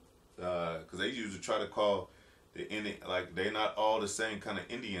because they usually try to call the Indian, like, they're not all the same kind of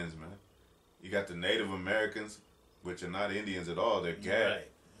Indians, man. You got the Native Americans, which are not Indians at all. They're Gad. Right.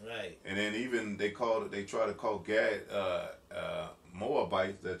 Right. And then even they try to call Gad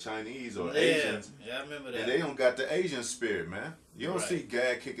Moabites, the Chinese or Asians. Yeah, I remember that. And they don't got the Asian spirit, man. You don't Right. see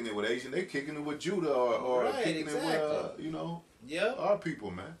Gad kicking it with Asian. They kicking it with Judah or Right, kicking it with exactly. Yep. our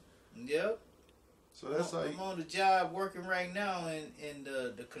people, man. Yep. So that's how I'm on the job working right now, and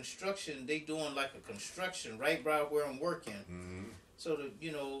the construction, they doing like a construction right by where I'm working. Mhm. So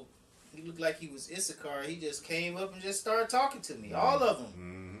he looked like he was Issachar. He just came up and just started talking to me. All of them.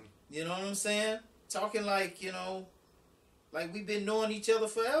 Mhm. You know what I'm saying? Talking like like we've been knowing each other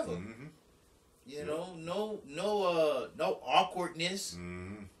forever. Mhm. You know, no awkwardness.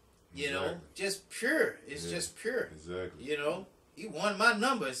 Mhm. You know, Exactly. just pure. It's Yeah. just pure. Exactly. You know, he wanted my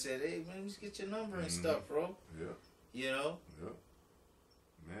number. Said, "Hey man, let's get your number and Mhm. stuff, bro." Yeah. You know. Yeah.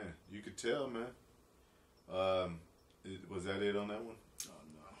 Man, you could tell, man. Was that it on that one? Oh,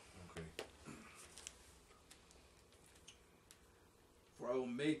 no. Okay. For I will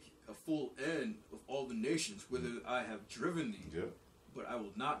make a full end of all the nations, whither I have driven thee, Yeah. but I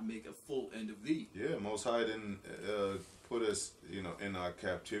will not make a full end of thee. Yeah. Most High didn't put us, in our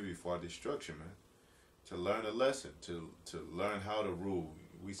captivity for our destruction, man. To learn a lesson, to learn how to rule.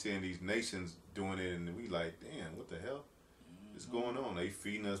 We seeing these nations doing it, and we like, damn, what the hell is going on? They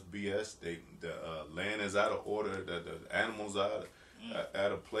feeding us BS. The land is out of order. The animals are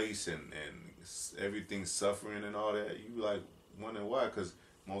out of place, and everything's suffering and all that. You like wondering why? Because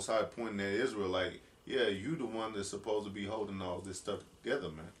Most High pointing at Israel like, yeah, you the one that's supposed to be holding all this stuff together,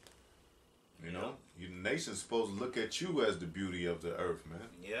 man. You know, the nation's supposed to look at you as the beauty of the earth, man.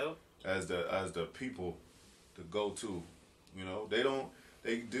 Yep. As the people to go to. You know, they don't.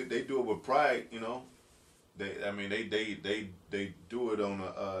 They do it with pride. You know, they do it on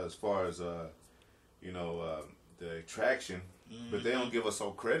as far as the attraction, but they don't give us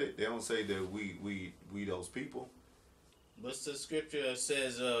all credit. They don't say that we those people. What's the scripture that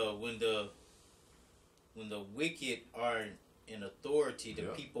says when the wicked are in authority, the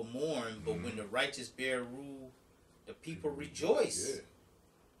Yeah. people mourn, but when the righteous bear rule, the people rejoice.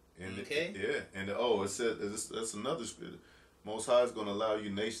 And Okay. and it said that's another spirit. Most High is going to allow you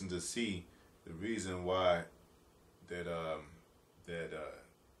nations to see the reason why that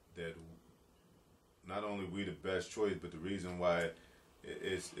that not only we the best choice, but the reason why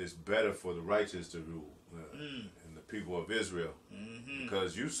it's better for the righteous to rule and the people of Israel,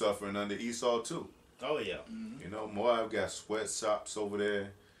 because you suffering under Esau too. Oh yeah. You know, Moab got sweatshops over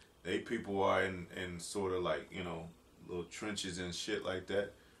there. They people are in sort of like, you know, little trenches and shit like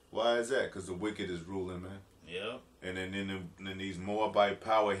that. Why is that? Because the wicked is ruling, man. Yeah. And then in these Moabite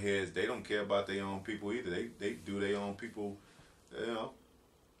power heads, they don't care about their own people either. They do their own people, you know,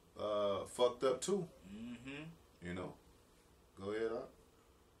 fucked up too. You know, go ahead, Doc.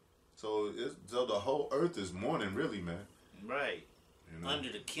 So the whole earth is mourning, really, man. Right. You know?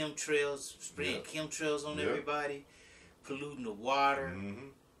 Under the chemtrails, spraying chemtrails on Yeah. everybody, polluting the water.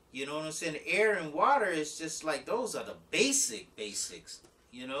 You know what I'm saying? The air and water is just like, those are the basics.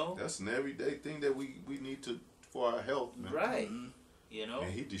 You know? That's an everyday thing that we need to for our health, man. Right. You know?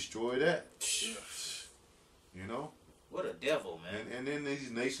 And he destroyed that. You know? What a devil, man. And then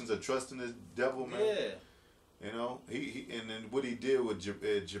these nations are trusting this devil, man. Yeah. You know, he and then what he did with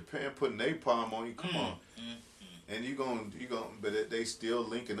Japan putting napalm on you. Come on, and you going, but they still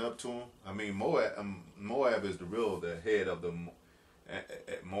linking up to him. I mean, Moab is the head of the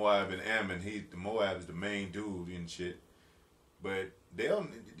Moab and Ammon. Moab is the main dude and shit. But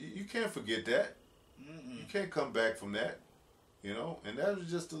you can't forget that. You can't come back from that. You know, and that was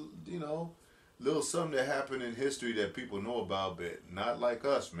just little something that happened in history that people know about, but not like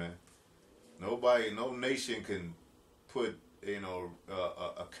us, man. No nation can put,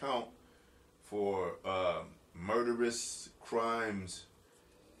 account for murderous crimes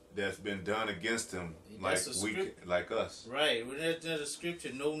that's been done against them like us. Right. When there's the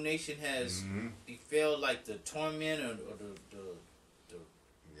scripture, no nation has befell like the torment or the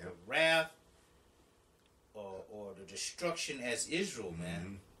wrath or the destruction as Israel,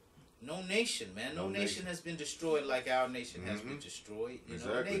 man. No nation, man. No nation has been destroyed like our nation has been destroyed. You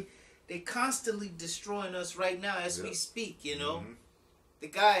Exactly. know, they constantly destroying us right now as we speak. You know, the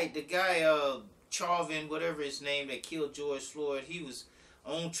guy, Chauvin, whatever his name, that killed George Floyd, he was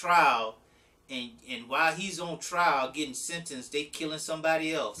on trial, and while he's on trial getting sentenced, they killing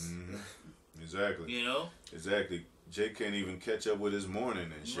somebody else. Exactly. You know. Exactly. Jay can't even catch up with his morning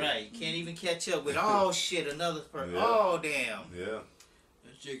and shit. Right. Can't even catch up with shit. Another person. Yeah. Oh damn. Yeah.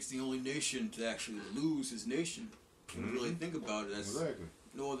 Jake's the only nation to actually lose his nation. When you really think about it, that's Exactly.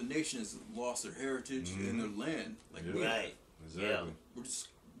 no other nation has lost their heritage and their land like we have. Right. Exactly. We're just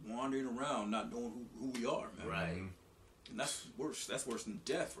wandering around, not knowing who we are, man. Right. And that's worse. That's worse than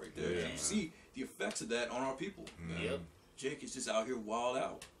death, right there. Yeah. You see the effects of that on our people. Yep. Jake is just out here wild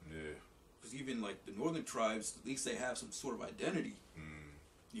out. Yeah. Because even like the northern tribes, at least they have some sort of identity.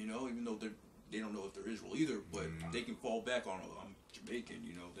 You know, even though they don't know if they're Israel either, but they can fall back on I'm Jamaican.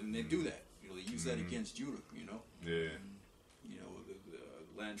 You know, then they do that. You know, they use that against Judah. You know. Yeah. You know,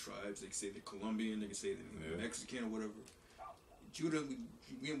 the land tribes. They can say they're Colombian. They can say they're Mexican or whatever. Judah,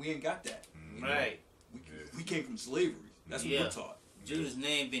 we ain't got that. You know? Right. We came from slavery. That's what we're taught. Judah's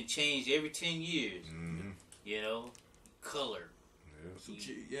name been changed every 10 years. You know, color. So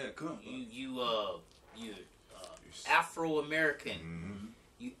come. You Afro American.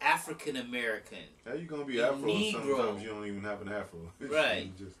 You African American. How you gonna be You Afro? Negro. Sometimes you don't even have an Afro. Right.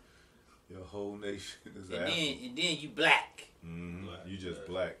 You just, your whole nation is And Afro. then you black. You just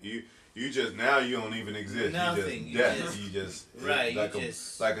black. You just now you don't even exist. Nothing. You just right. like you a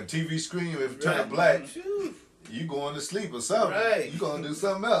just like a TV screen. If you turn right. black, Phew. you going to sleep or something. Right. You gonna do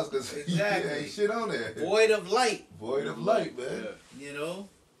something else because Exactly. ain't shit on there. Void of light. Void of light, man. You know,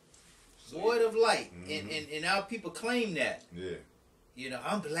 void of light, and our people claim that. Yeah. You know,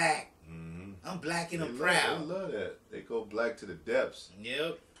 I'm black. I'm black and I'm proud. They love that. They go black to the depths.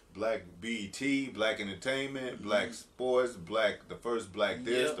 Yep. Black BET, black entertainment, black sports, the first black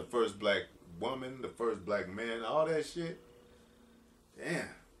this, Yep. the first black woman, the first black man, all that shit. Damn.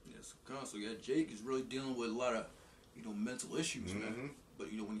 Yes, so Jake is really dealing with a lot of, mental issues, man. But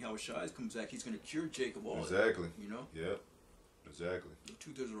when Yahweh Shai comes back, he's gonna cure Jake of all Exactly. that. You know? Yep. Exactly.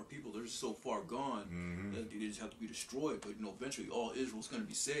 2/3 of our people, they're just so far gone that they just have to be destroyed. But eventually, all Israel's gonna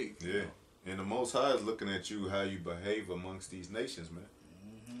be saved. Yeah. And the Most High is looking at you how you behave amongst these nations, man.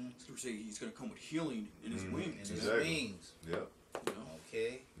 Scripture say he's gonna come with healing in his wings. And his Exactly. wings. Yep. You know?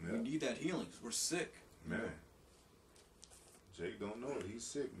 Okay. We need that healing 'cause we're sick. Man. Jake don't know it. He's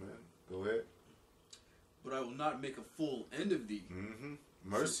sick, man. Go ahead. But I will not make a full end of thee.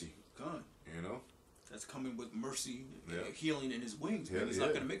 Mercy. God. You know? That's coming with mercy, Yeah. healing in his wings. Yeah, Man. He's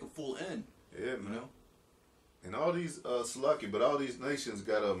not gonna make a full end. Yeah, You man. know? And all these Slaki, but all these nations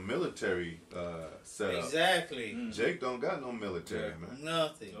got a military set up. Exactly. Jake don't got no military, Yeah. man.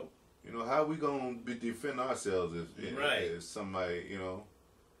 Nothing. Nope. You know, how we gonna defend ourselves Right. if somebody, you know?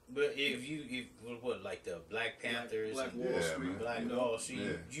 But if what like the Black Panthers, Black and Wall Yeah, Street, man. Black you know? Wall Street,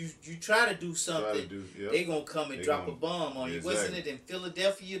 Yeah. you try to do Try something, to do, yep. they gonna come and They drop gonna- a bomb on you. Wasn't Exactly. it in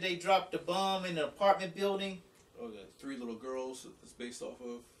Philadelphia they dropped a bomb in an apartment building? Oh, the 3 little girls is based off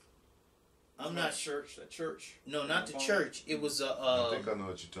of. I'm not church. That church. No, not the Bomb. church. It was I think I know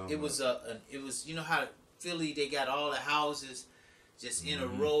what you're talking it about. was it was, you know how Philly, they got all the houses just in a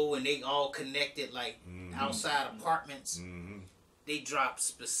Mm-hmm. row and they all connected like outside apartments. Mm-hmm. They dropped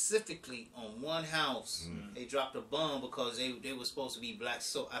specifically on one house. Mm-hmm. They dropped a bomb because they were supposed to be black.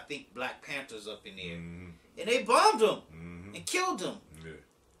 So I think Black Panthers up in there, Mm-hmm. and they bombed them Mm-hmm. and killed them.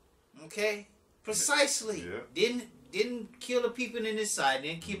 Yeah. Okay, precisely. Yeah. Didn't kill the people in this side.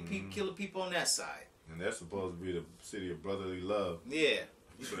 Didn't kill the people on that side. And that's supposed to be the city of brotherly love. Yeah.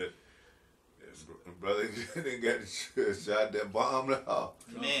 But brother didn't get shot that bomb out.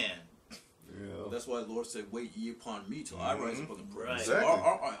 Man. You know? That's why the Lord said, "Wait ye upon me till I rise upon the Right. So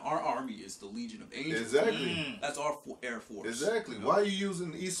Exactly. our army is the legion of angels. Exactly. That's our air force. Exactly. You know? Why are you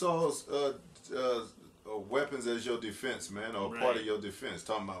using Esau's weapons as your defense, man, or part of Right. your defense?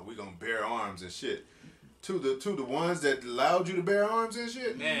 Talking about we gonna bear arms and shit. To the ones that allowed you to bear arms and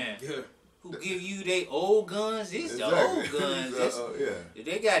shit. Man. Yeah. Who give you they old guns? These the old guns. Yeah.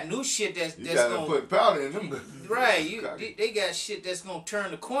 They got new shit that's You that's gotta gonna put powder in them. right. They got shit that's gonna turn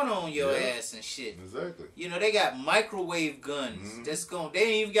the corner on your Yeah. ass and shit. Exactly. You know, they got microwave guns that's going. They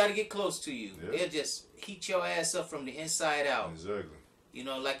ain't even got to get close to you. Yeah. They'll just heat your ass up from the inside out. Exactly. You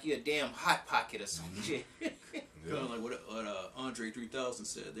know, like you're a damn hot pocket or some shit. Kind of like what Andre 3000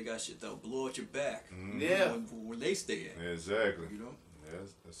 said. They got shit that'll blow at your back. Yeah. When they stay at. Exactly. You know.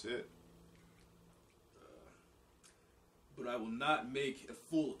 Yes, that's it. But I will not make a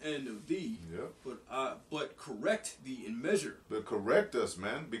full end of thee. Yep. But correct thee in measure. But correct us,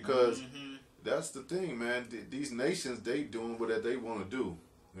 man, because that's the thing, man. These nations, they doing what they want to do,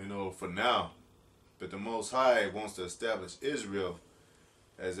 you know, for now. But the Most High wants to establish Israel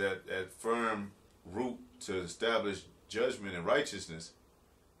as that firm root to establish judgment and righteousness.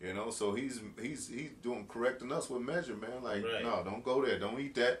 You know, so he's doing correcting us with measure, man. Like, Right. no, don't go there, don't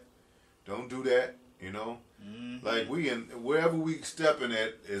eat that, don't do that. You know, like wherever we stepping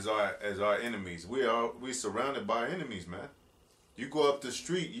at is our enemies. We surrounded by enemies, man. You go up the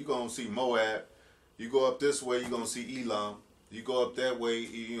street, you gonna see Moab. You go up this way, you gonna see Elam. You go up that way,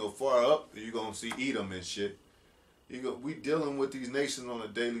 you know, far up, you gonna see Edom and shit. We dealing with these nations on a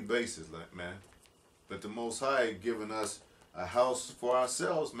daily basis, like, man. But the Most High giving us a house for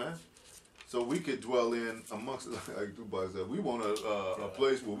ourselves, man. So we could dwell in amongst, like Dubai said, we want a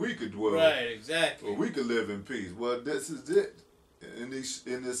place where we could dwell, right, exactly. where we could live in peace. Well, this is it. In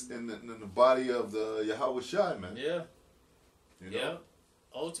the body of the Yahweh Shai, man. Yeah. You know? Yeah.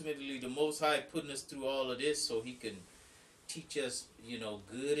 Ultimately, the Most High putting us through all of this so He can teach us, you know,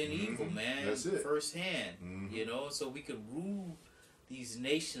 good and evil, man. That's it. Firsthand, you know, so we can rule these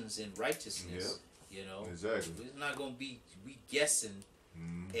nations in righteousness. You know, Exactly. it's not gonna be we guessing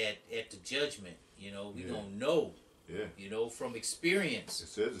at the judgment. You know, we Yeah. gonna know. Yeah. You know, from experience. It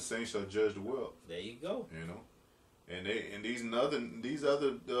says the saints shall judge the world. There you go. You know, and these other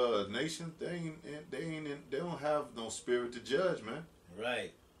nations, they don't have no spirit to judge, man.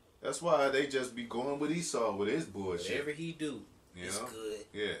 Right. That's why they just be going with Esau with his bullshit. Whatever he do, You it's know? good.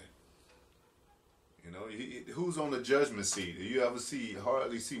 Yeah. You know, who's on the judgment seat? Do you ever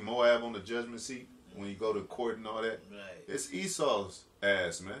hardly see Moab on the judgment seat when you go to court and all that? Right. It's Esau's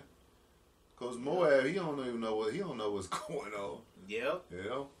ass, man. Cause Moab, he don't know what's going on. Yep. You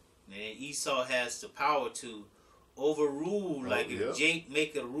know. And Esau has the power to overrule. Like if yeah. Jake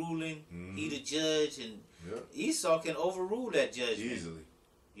make a ruling, he the judge, and Yep. Esau can overrule that judgment. Easily.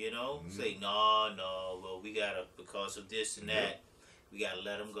 You know, say no, well we gotta because of this and that, we gotta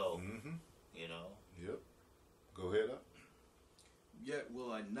let him go. Mm-hmm. You know. Yep. Go ahead up. Yet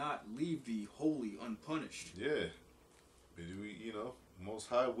will I not leave thee wholly unpunished. Yeah. But you know, Most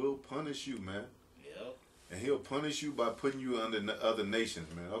High will punish you, man. Yep. And he'll punish you by putting you under other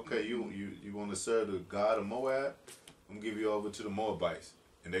nations, man. Okay, you want to serve the God of Moab? I'm gonna give you over to the Moabites,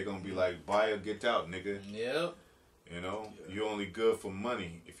 and they're gonna be like, buy or get out, nigga. Yep. You know, you're only good for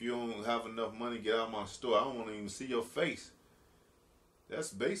money. If you don't have enough money, get out of my store. I don't want to even see your face. That's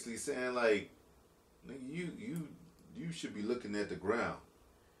basically saying like, nigga, you should be looking at the ground.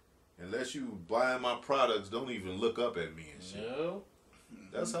 Unless you buying my products, don't even look up at me and shit. No.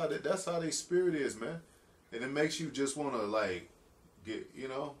 That's how their spirit is, man. And it makes you just want to like get, you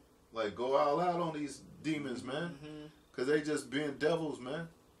know, Like, go all out on these demons, man. Because they just being devils, man.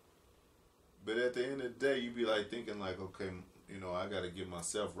 But at the end of the day, you be like thinking like, okay, you know, I got to get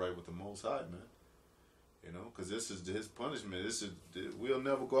myself right with the Most High, man. You know, because this is his punishment. We'll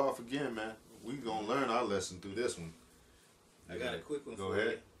never go off again, man. We gonna learn our lesson through this one. I got a quick one Go for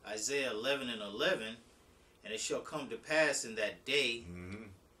ahead. you. Isaiah 11:11, and it shall come to pass in that day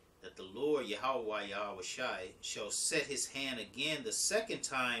that the Lord Yahweh Yahushai shall set his hand again the second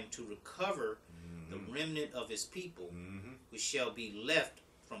time to recover the remnant of his people, which shall be left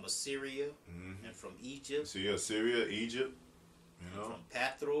from Assyria and from Egypt. See, Assyria, Egypt, you know, from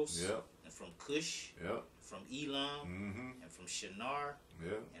Pathros, yep, and from Cush, yep, from Elam, and from Shinar,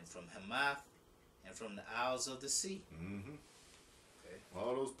 yeah, and from Hamath, and from the Isles of the Sea. Okay.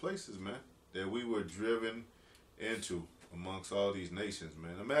 all those places, man, that we were driven into amongst all these nations,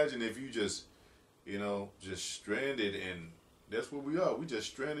 man. Imagine if you just, you know, just stranded in. That's where we are. We just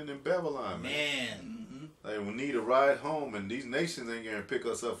stranded in Babylon, man. Like, we need a ride home, and these nations ain't gonna pick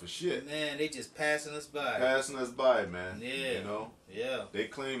us up for shit. Man, they just passing us by. Passing us by, man. Yeah. You know? Yeah. They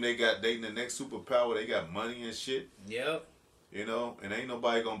claim they the next superpower, they got money and shit. Yep. You know? And ain't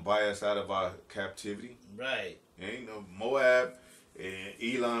nobody gonna buy us out of our captivity. Right. Ain't no Moab and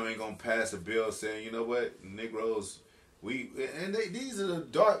Elam ain't gonna pass a bill saying, you know what, Negroes, these are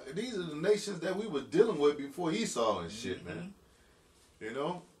the nations that we was dealing with before Esau and shit, man. You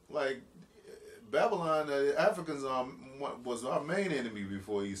know? Like, Babylon, the Africans was our main enemy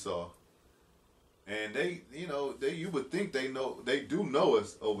before Esau. And they, you know, you would think they do know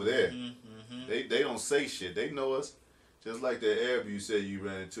us over there. They don't say shit. They know us. Just like the Arab you said you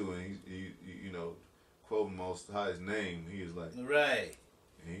ran into, and you know, quoting Most High's name, he was like, right.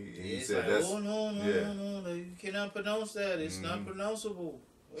 He It's said like, that's, oh no, you cannot pronounce that. It's not pronounceable.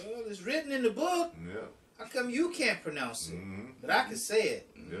 Well, it's written in the book. yeah, How come you can't pronounce it? But I can say it.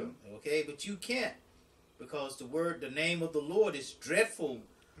 yeah, Okay, but you can't. Because the name of the Lord is dreadful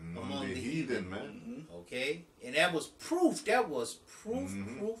among the heathen, man. Okay? And that was proof. That was proof.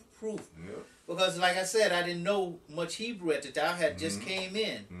 Yeah. Because like I said, I didn't know much Hebrew at the time. I had just came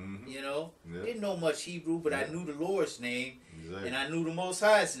in. You know? Yeah. Didn't know much Hebrew, but I knew the Lord's name. Exactly. And I knew the Most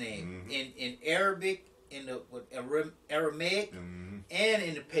High's name. In Arabic, in the Aramaic, and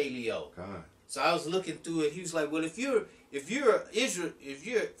in the Paleo. Kind. So I was looking through it. He was like, "Well, if you're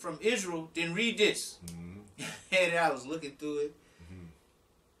from Israel, then read this." And I was looking through it.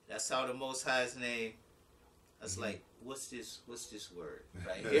 I saw the Most High's name. I was like, "What's this word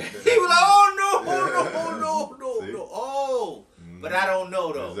right here?" He was like, "Oh no! Oh, but I don't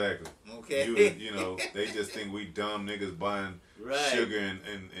know though." Exactly. Okay. You know, they just think we dumb niggas buying sugar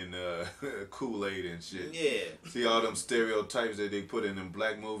and Kool-Aid and shit. Yeah. See all them stereotypes that they put in them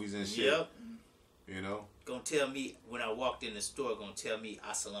black movies and shit. Yep. You know. Gonna tell me when I walked in the store. Gonna tell me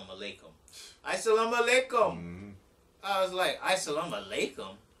Assalamu alaikum. Assalamu alaikum. I was like, Assalamu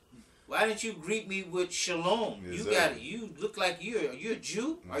alaikum. Why didn't you greet me with shalom? Exactly. You look like you're a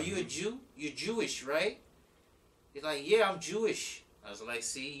Jew. Are you a Jew? You're Jewish, right? He's like, yeah, I'm Jewish. I was like,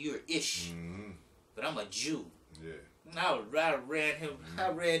 see, you're ish, but I'm a Jew. Yeah. And I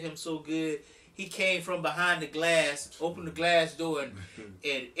read him so good. He came from behind the glass, opened the glass door,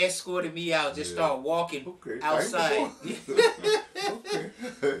 and escorted me out. Just start walking outside.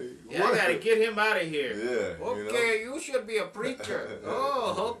 Yeah, I gotta get him out of here. Yeah. Okay, you should be a preacher.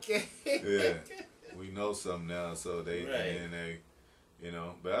 Oh, okay. Yeah. We know something now, so they and they, you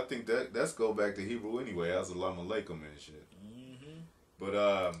know. But I think that's go back to Hebrew anyway. Assalamu alaikum and shit.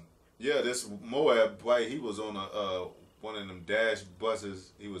 But yeah, this Moab boy, he was on one of them dash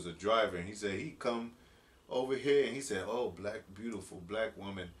buses. He was a driver, and he said he come over here, and he said, "Oh, beautiful black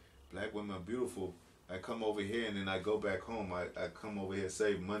women are beautiful. I come over here, and then I go back home. I come over here,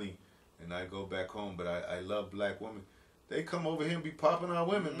 save money, and I go back home. But I love black women. They come over here and be popping our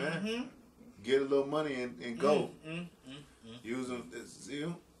women, man. Get a little money and go. Use them.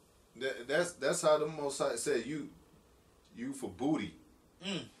 You know, that's how the Most High said you for booty.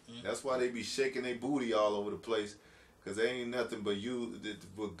 That's why they be shaking their booty all over the place, because they ain't nothing but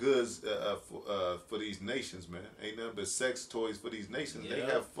but goods for these nations, man. Ain't nothing but sex toys for these nations. They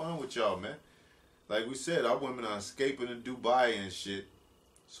have fun with y'all, man. Like we said, our women are escaping to Dubai and shit,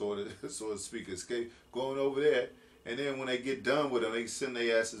 so to speak, going over there, and then when they get done with them, they send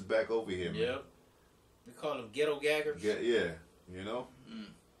their asses back over here, man. Yep. We call them ghetto gaggers. Yeah, you know.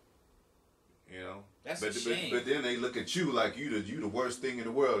 You know. That's a shame. But then they look at you like you the worst thing in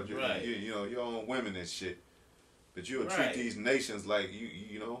the world. You know, your own women and shit. But you'll treat these nations like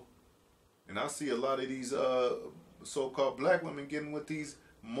you know. And I see a lot of these so-called black women getting with these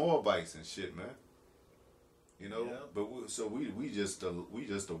Moabites and shit, man. You know, Yeah. but we just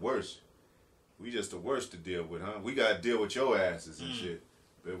the worst. We just the worst to deal with, huh? We gotta deal with your asses and shit.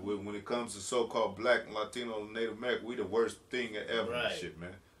 But when it comes to so-called Black, Latino, Native American, we the worst thing ever and Right. shit,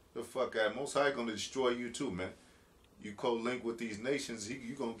 man. The fuck out. Most High gonna destroy you too, man. You co-link with these nations,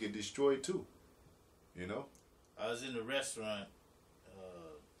 you gonna get destroyed too. You know? I was in the restaurant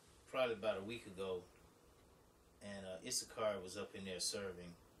probably about a week ago, and Issachar was up in there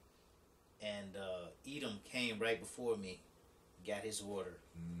serving, and Edom came right before me, got his order,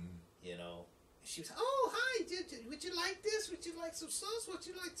 you know. She was, oh, hi, would you like this? Would you like some sauce? Would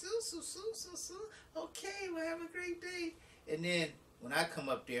you like some? Okay, well, have a great day. And then when I come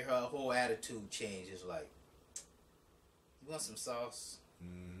up there, her whole attitude changes, like, you want some sauce?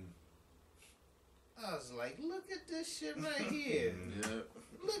 I was like, look at this shit right here.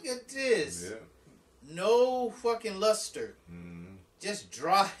 Look at this. Yeah. No fucking luster. Just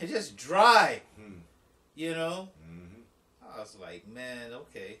dry. Just dry. You know? I was like, man,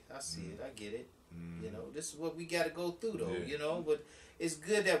 okay, I see it. I get it. You know, this is what we got to go through, though, Yeah. you know? But it's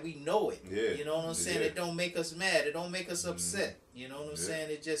good that we know it. Yeah. You know what I'm saying? Yeah. It don't make us mad. It don't make us upset. You know what I'm Yeah.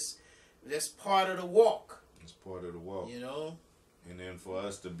 saying? It just, that's part of the walk. It's part of the walk. You know? And then for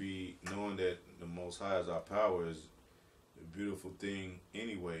us to be knowing that the Most High is our power is a beautiful thing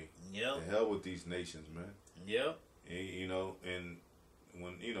anyway. Yep. The hell with these nations, man. Yep. And, you know, and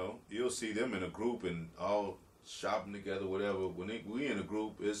when, you know, you'll see them in a group and all shopping together, whatever. When we in a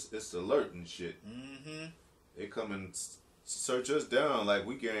group, it's alert and shit. They come and search us down like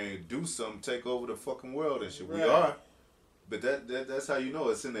we can do something, take over the fucking world and shit. We Right. are. But that's how you know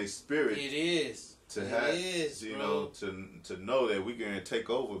it's in their spirit. It is. To It have, is, you bro. know, to know that we can take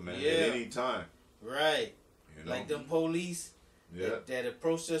over, man, Yeah. at any time. Right. You know? Like them police Yeah. that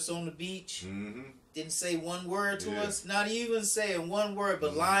approached us on the beach. Mm-hmm. Didn't say one word to Yeah. us, not even saying one word,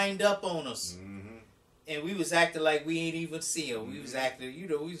 but lined up on us. Mm-hmm. And we was acting like we ain't even see them. We was acting, you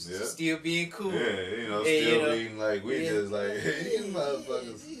know, we was Yeah. still being cool. Yeah, you know, Hey, still you know, being like we just like these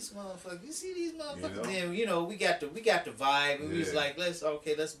motherfuckers. These motherfuckers. You see these motherfuckers? You know? Then, you know, we got the vibe. And we was Yeah. like,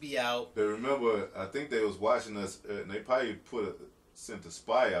 let's be out. But remember, I think they was watching us, and they probably sent a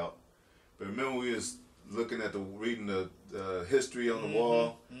spy out. But remember, we was looking at reading the history on the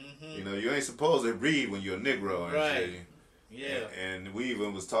wall. You know, you ain't supposed to read when you're a Negro and Right. shit. Yeah. And we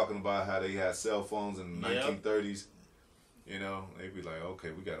even was talking about how they had cell phones in the Yep. 1930s. You know, they be like,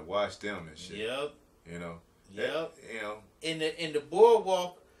 okay, we gotta watch them and shit. Yep. You know. Yep. You know. And the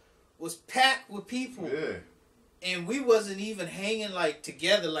boardwalk was packed with people. Yeah. And we wasn't even hanging like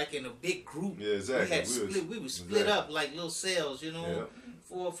together like in a big group. Yeah, exactly. We was split up like little cells, you know. Yeah.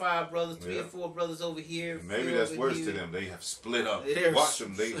 4 or 5 brothers, 3 Yeah. or 4 brothers over here. And maybe 3 that's over worse here. to them. They have split up. They're Watch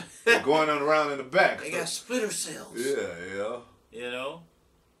them. They're going on around in the back. They got splitter cells. Yeah. You know,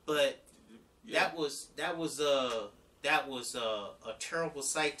 but that was a terrible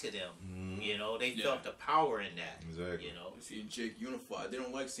sight to them. You know, they felt the power in that. Exactly. You know, Seeing Jake unified, they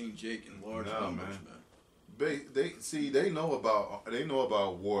don't like seeing Jake in large Nah, numbers, man. man. They know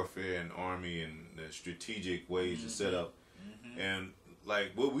about warfare and army and the strategic ways to set up, and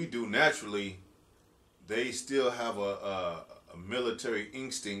like what we do naturally, they still have a military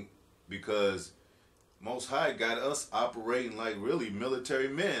instinct because Most High got us operating like really military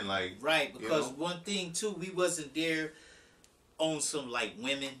men, like right? Because know? one thing too, we wasn't there on some like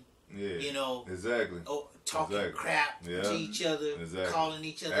women. Yeah, You know, exactly. talking Exactly. crap Yeah. to each other, Exactly. calling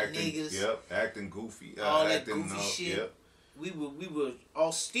each other niggas. Yep, acting goofy, All that acting goofy shit. Yep. We were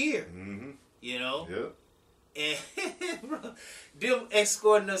austere. Mm-hmm. You know. Yep. And bro, them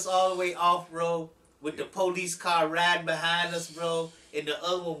escorting us all the way off road with the police car riding behind us, bro, and the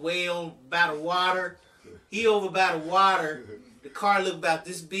other one way on by the water. He over by the water. The car looked about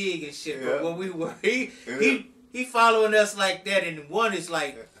this big and shit. But Yeah. when we were, he following us like that, and one is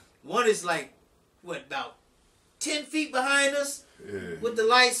like what, about 10 feet behind us Yeah. with the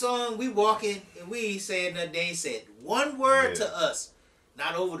lights on. We walking and we ain't saying nothing. They ain't said one word Yeah. to us.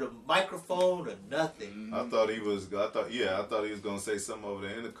 Not over the microphone or nothing. I thought he was gonna say something over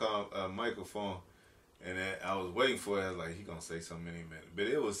the intercom microphone, and then I was waiting for it. I was like, he gonna say something any minute. But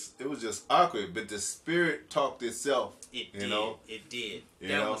it was just awkward. But the spirit talked itself. It you did. know? It did. You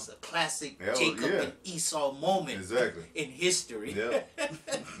That know? was a classic That was- Jacob yeah. and Esau moment Exactly. in history. Yeah,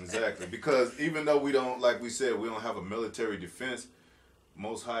 exactly. Because even though we don't, like we said, we don't have a military defense,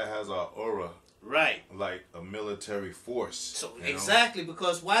 Most High has our aura Right. like a military force. So you know? exactly,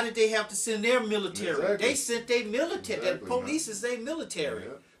 because why did they have to send their military? Exactly. They sent their military. Exactly, The police is their military. Yeah.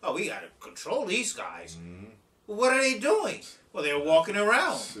 Oh, we gotta control these guys. Mm-hmm. Well, what are they doing? Well, they're walking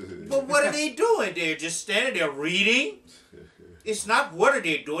around. But what are they doing? They're just standing there reading. It's not what are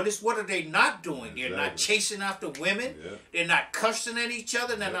they doing, it's what are they not doing. They're not Exactly. chasing after women. Yeah. They're not cursing at each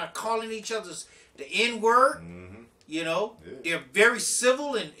other. They're Yeah. not calling each other's the N-word. Mm-hmm. You know, Yeah. they're very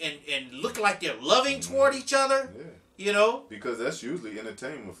civil and look like they're loving toward each other. Yeah. You know, Because that's usually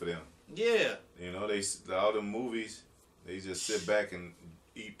entertainment for them. yeah, You know, all the movies, they just sit back and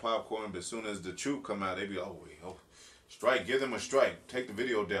eat popcorn. But as soon as the truth come out, they be strike, give them a strike, take the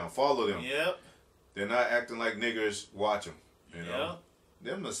video down, follow them. yep, They're not acting like niggers. Watch them. You know,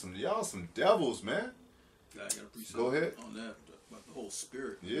 them are y'all some devils, man. I got a precept Go ahead. on that about the whole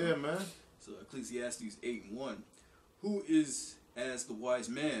spirit. Yeah, man. So Ecclesiastes 8:1, who is as the wise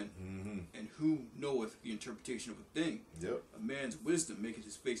man, Mm-hmm. and who knoweth the interpretation of a thing? Yep. A man's wisdom maketh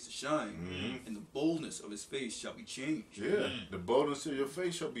his face to shine, Mhm. and the boldness of his face shall be changed. Yeah. The boldness of your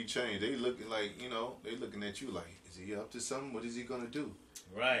face shall be changed. They looking like, they looking at you like, is he up to something? What is he gonna do?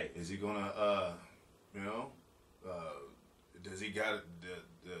 right, Is he gonna, does he got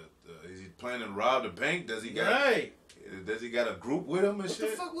is he planning to rob the bank? Does he got, right. does he got a group with him and What the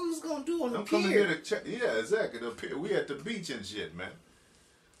shit? fuck we was gonna do on the I'm coming here pier? to check. Yeah, exactly. The pier. We at the beach and shit, man.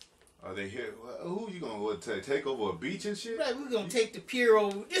 Are they here? Who you gonna take over a beach and shit? Right, we're gonna take the pier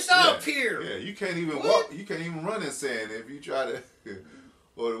over. This our pier. Yeah, you can't even What? walk. You can't even run in sand if you try to,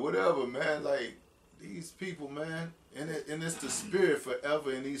 or whatever, man. Like these people, man, and it's the spirit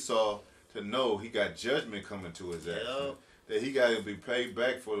forever in Esau to know he got judgment coming to his ass. Yep. That he got to be paid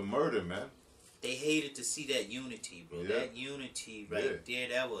back for the murder, man. They hated to see that unity, bro. Yeah. That unity right there,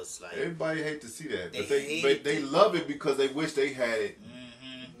 that was like, Everybody hate to see that, but They hate but they it. love it because they wish they had it.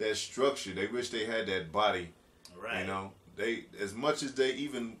 mm-hmm, That structure. They wish they had that body. right. You know, they as much as they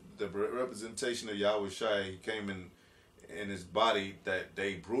even the representation of Yahweh Shai, he came in his body that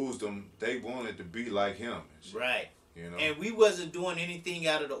they bruised him. They wanted to be like him. And shit, Right. You know. And we wasn't doing anything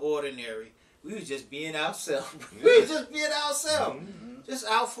out of the ordinary. We was just being ourselves. Yeah. We was just being ourselves. Mhm. Just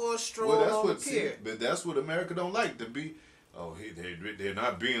out for a stroll Well, that's on what. the See, pier. but that's what America don't like to be. Oh, they're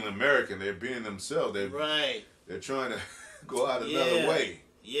not being American. They're being themselves. Right. They're trying to go out Yeah. another way.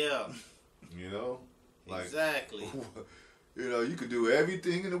 Yeah. You know, like Exactly. you know, you could do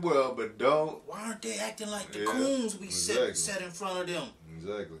everything in the world, but don't. Why aren't they acting like the Yeah, coons we exactly. set in front of them?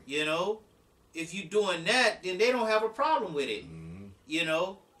 Exactly. You know? If you doing that, then they don't have a problem with it. Mm-hmm. You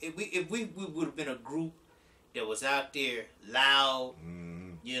know? If we would have been a group that was out there loud,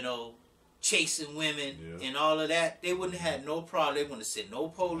 Mm-hmm. you know, chasing women Yeah. and all of that, they wouldn't have had no problem. They wouldn't have sent no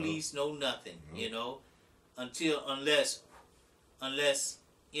police, no nothing, you know, unless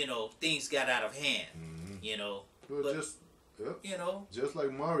you know things got out of hand, Mm-hmm. you know. Well, But- just yep. You know, Just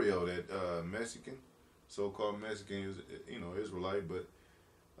like Mario, that Mexican, so-called Mexican, Israelite, but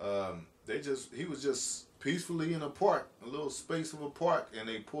he was just peacefully in a park, a little space of a park, and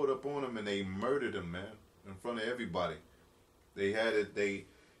they pulled up on him and they murdered him, man, in front of everybody. They had it. They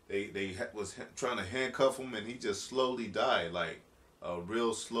was trying to handcuff him, and he just slowly died, like a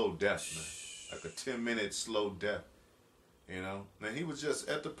real slow death, man, like a 10-minute slow death. You know, and he was just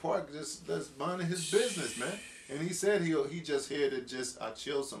at the park, just minding his business, man. And he said he just here to I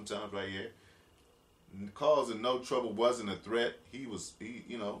chill sometimes right here. Causing no trouble, wasn't a threat. He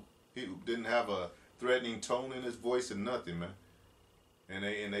didn't have a threatening tone in his voice and nothing, man.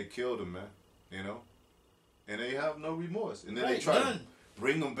 And they killed him, man. You know, and they have no remorse. And then they Right, try none. to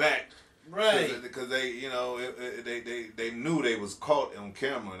bring him back, right? Because they they knew they was caught on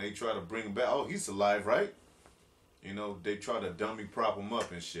camera, and they try to bring him back. Oh, he's alive, right? You know, they try to dummy prop him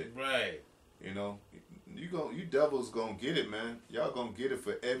up and shit. Right. You know, you devils gonna get it, man. Y'all gonna get it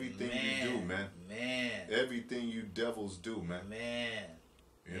for everything you do, man. Man. Everything you devils do, man. Man.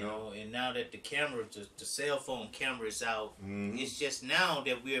 You know? And now that the cell phone camera is out, Mhm. it's just now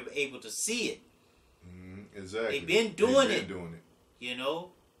that we're able to see it. Exactly. They've been doing They've it. been doing it. You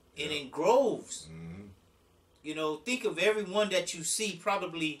know, and Yeah. in groves. Mhm. You know, think of every one that you see.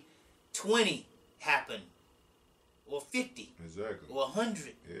 Probably 20 happen, or 50, Exactly. or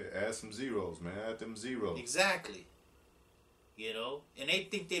 100. Yeah, add some zeros, man. Add them zeros. Exactly. You know, and they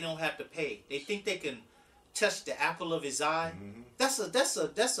think they don't have to pay. They think they can touch the apple of his eye. Mhm. That's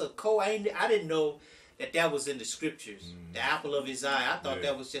a code. I didn't know that was in the scriptures. Mhm. The apple of his eye. I thought Yeah.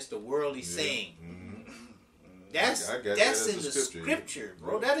 that was just a worldly Yeah. saying. Mhm. That's I got that that's as in a the scripture, scripture, yeah.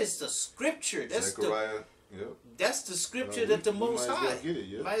 bro. Yeah. That is the scripture. Zechariah. Yep. That's the scripture We- that the we Most might as well High. get it,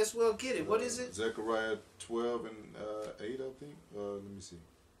 yeah. Might as well get it. What is it? Zechariah 12 and 8, I think. Let me see.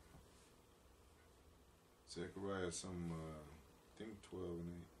 Zechariah I think 12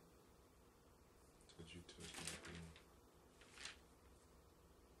 and 8. Touch you, touch me.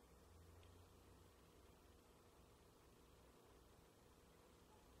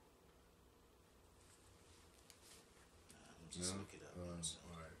 just look it up. So.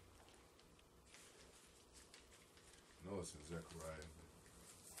 All right. No, it's in Zechariah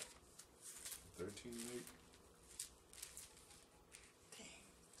 13:8. Dang,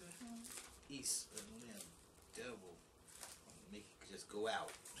 the hell? East of them, devil. I'm gonna make it just go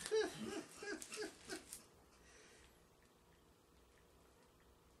out.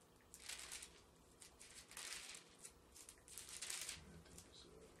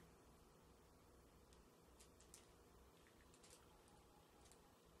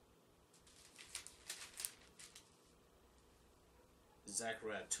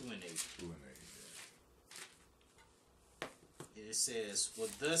 Zechariah 2:8. 2:8. It says, "For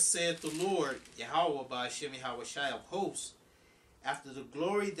thus saith the Lord, Yahweh by Hashem Yahweh Shai of hosts, after the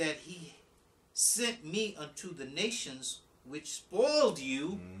glory that he sent me unto the nations which spoiled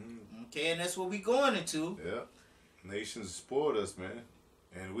you." Mm-hmm. Okay, and that's what we going into. Yeah. Nations spoiled us, man.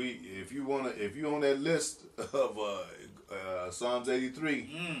 And if you on that list of Psalms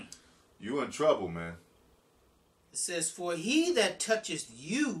 83, you in trouble, man. It says, "For he that toucheth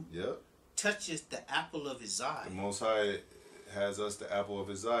you Yep. toucheth the apple of his eye." The Most High has us the apple of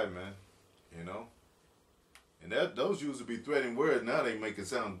His eye, man. You know, and those used to be threatening words. Now they make it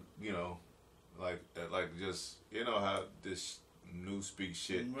sound, like just how this new speak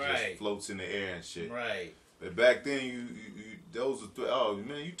shit just floats in the air and shit. Right. But back then, you those are oh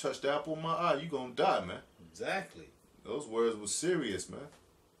man, you touched the apple of my eye, you gonna die, man. Exactly. Those words were serious, man.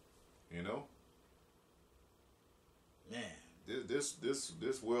 You know. Man.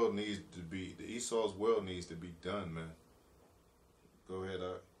 This world needs to be the Esau's world needs to be done, man. Go ahead,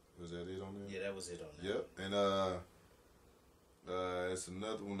 was that it on there? Yeah, that was it on there. Yep, and it's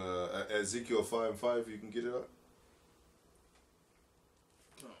another one. Ezekiel 5:5. You can get it up.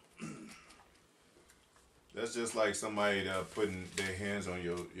 That's just like somebody putting their hands on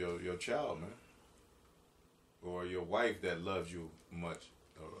your child, man, or your wife that loves you much,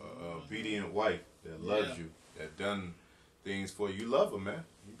 obedient wife that loves you, that done things for you. You love her, man.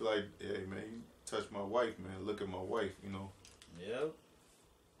 You be like, hey, man, you touch my wife, man. Look at my wife, Yep.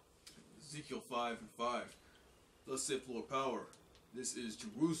 Ezekiel 5:5. Thus saith Lord Power, this is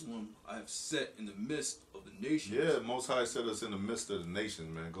Jerusalem I have set in the midst of the nations. Yeah, Most High set us in the midst of the nations,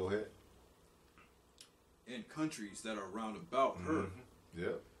 man. Go ahead. And countries that are round about her.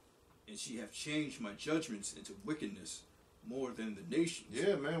 Yep. And she hath changed my judgments into wickedness more than the nations.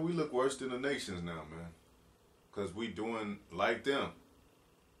 Yeah, man, we look worse than the nations now, man. Because we doing like them.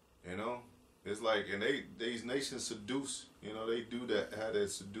 It's like, and these nations seduce, they do that, have that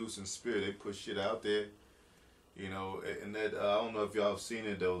seducing spirit. They put shit out there, and that, I don't know if y'all have seen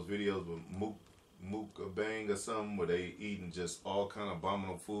it, those videos with mukbang or something, where they eating just all kind of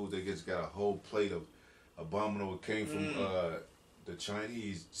abominable foods. They just got a whole plate of abominable, came from, the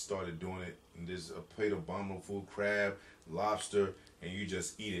Chinese started doing it, and there's a plate of abominable food, crab, lobster, and you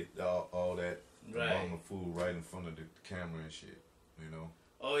just eat it, all that abominable food right in front of the camera and shit,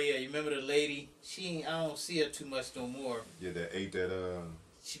 Oh yeah, you remember the lady? I don't see her too much no more. Yeah, that ate that.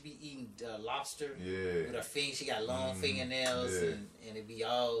 She be eating lobster. Yeah. With her finger, she got long fingernails, and it be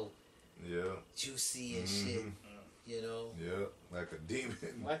all juicy and shit. Yeah, like a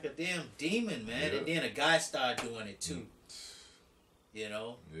demon. Like a damn demon, man. Yeah. And then a guy started doing it too.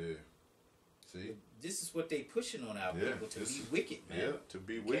 Yeah. See? This is what they pushing on our people, to be wicked, man. Yeah, to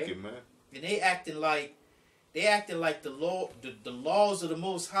be wicked, man. And they acting like the laws of the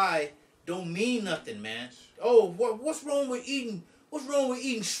Most High don't mean nothing, man. Oh, what's wrong with eating? What's wrong with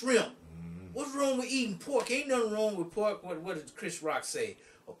eating shrimp? What's wrong with eating pork? Ain't nothing wrong with pork. What did Chris Rock say?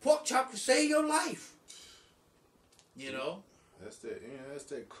 A pork chop can save your life. That's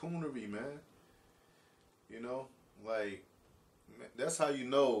that coonery, man. Like, man, that's how you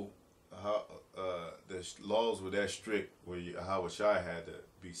know how the laws were that strict where Howard Shai had to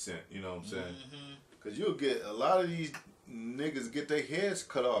be sent. You know what I'm saying? Because you'll get a lot of these niggas get their heads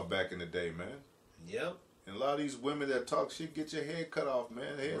cut off back in the day, man. Yep. And a lot of these women that talk shit get your head cut off,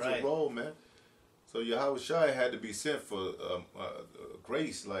 man. Heads will roll, man. So Yahweh Shai had to be sent for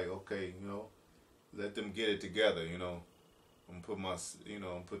grace. Like, okay, let them get it together. I'm gonna put my,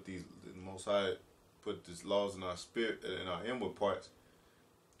 put these Most High, put these laws in our spirit, in our inward parts.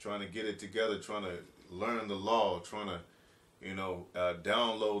 Trying to get it together, trying to learn the law, trying to,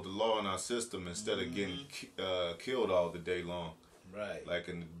 download the law in our system instead of getting killed all the day long. Right. Like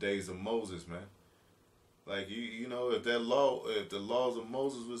in the days of Moses, man. Like, if the laws of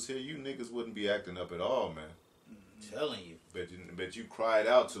Moses was here, you niggas wouldn't be acting up at all, man. Telling you. But you cried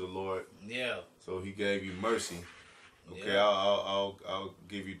out to the Lord. Yeah. So He gave you mercy. Okay, Yeah. I'll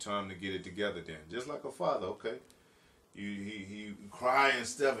give you time to get it together then. Just like a father, okay. He cry and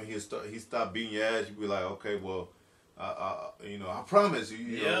stuff, and he stop beating your ass. You be like, okay, well, I promise you.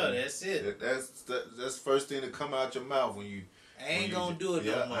 You know, that's it. That's the first thing to come out your mouth when you. I ain't gonna do it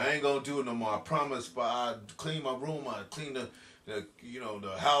no more. I ain't gonna do it no more. I promise. But I clean my room. I clean the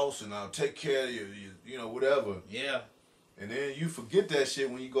house, and I'll take care of you whatever. Yeah. And then you forget that shit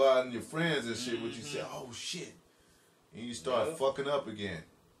when you go out and your friends and shit. What you say? Oh shit, and you start fucking up again.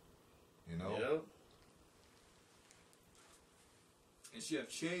 You know. Yep. And she have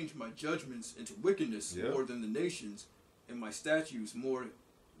changed my judgments into wickedness more than the nations, and my statutes more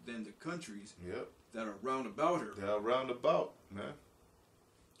than the countries that are round about her. They are round about, man.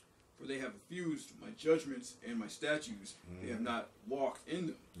 For they have refused my judgments and my statutes. They have not walked in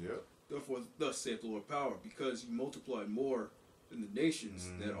them. Yep. Therefore, thus saith the Lord Power, because you multiplied more than the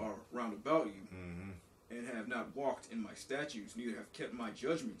nations that are round about you, and have not walked in my statutes, neither have kept my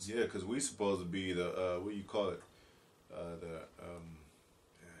judgments. Yeah, because we supposed to be the what do you call it?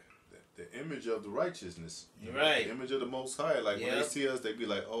 The image of the righteousness, right? The image of the Most High. Like when they see us, they be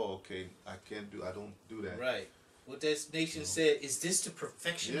like, "Oh, okay, I don't do that." Right. What this nation said, is this the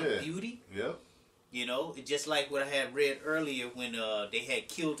perfection of beauty? Yep. You know, just like what I had read earlier when they had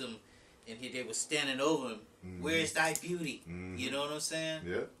killed him, and they were standing over him. Where is thy beauty? You know what I'm saying?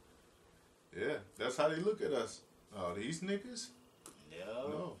 Yeah. Yeah, that's how they look at us. Oh, these niggas. Yeah.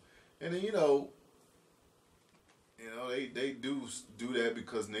 No. And then they do that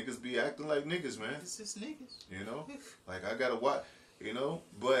because niggas be acting like niggas, man. This is niggas. You know, like I gotta watch. You know,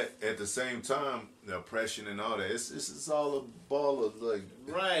 but at the same time, the oppression and all that, it's all a ball of like.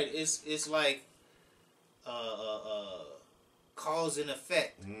 Right. It's like cause and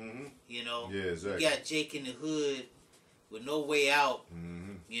effect. You know. Yeah, exactly. You got Jake in the hood with no way out.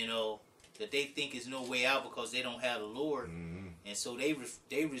 You know, that they think is no way out because they don't have the Lord, and so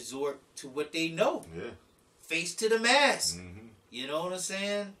they resort to what they know. Yeah. Face to the mask. You know what I'm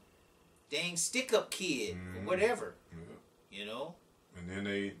saying? Dang stick up kid or whatever. Yeah. You know. And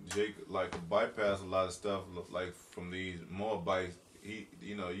then Jake like bypass a lot of stuff like from these Moabites.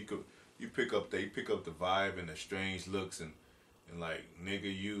 You pick up the vibe and the strange looks and like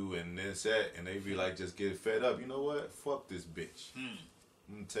nigga you and this that and they be like just get fed up. You know what? Fuck this bitch. I'm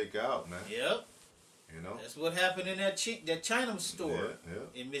gonna take her out, man. Yep. You know. That's what happened in that China store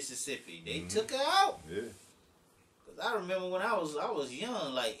in Mississippi. They took her out. Yeah. Cause I remember when I was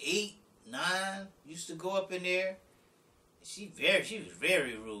young, like 8, 9, used to go up in there. She was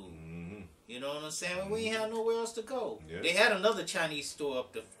very rude. You know what I'm saying? We ain't have nowhere else to go. Yeah. They had another Chinese store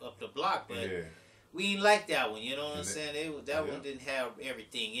up the block, but we ain't like that one. You know what I'm saying? That one didn't have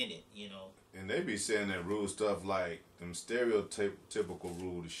everything in it. You know. And they be saying that rude stuff like them stereotypical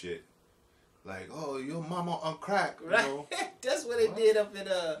rude shit. Like, oh, your mama on crack. Right. You know? That's what they did up in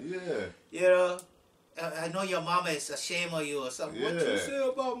You know. I know your mama is ashamed of you or something. What you say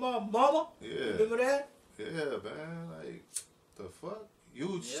about my mama? Yeah. Remember that? Yeah, man. Like, the fuck?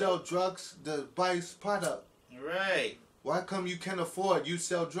 You sell drugs to buy product. Right. Why come you can't afford? You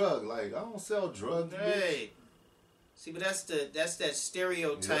sell drugs. Like, I don't sell drugs. Right. Bitch. See, but that's that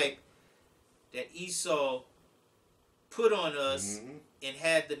stereotype that Esau put on us and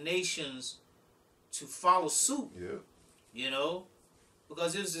had the nations to follow suit. Yeah. You know?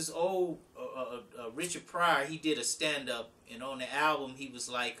 Because it was this old Richard Pryor, he did a stand-up, and on the album he was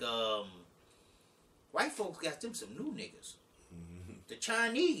like, white folks got them some new niggas. The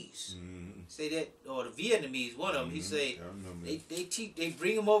Chinese say that, or the Vietnamese, one of them. He say they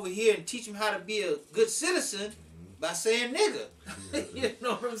bring them over here and teach them how to be a good citizen by saying nigga. You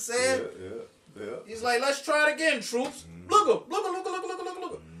know what I'm saying? Yeah. He's like, let's try it again, troops. Look.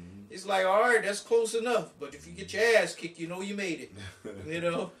 It's like, all right, that's close enough. But if you get your ass kicked, you know you made it. You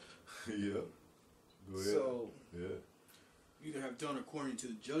know. Yeah. Go ahead. So. Yeah. You have done according to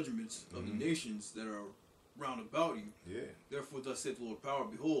the judgments of the nations that are round about you. Yeah. Therefore, thus saith the Lord Power,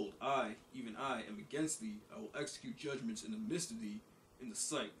 behold, I, even I, am against thee. I will execute judgments in the midst of thee, in the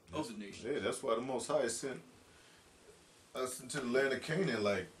sight of the nations. Yeah, that's why the Most High sent us into the land of Canaan.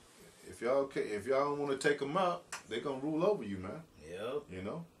 Like, if y'all don't want to take them out, they gonna rule over you, man. Yep. You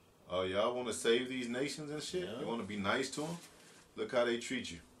know. Y'all want to save these nations and shit. You want to be nice to them. Look how they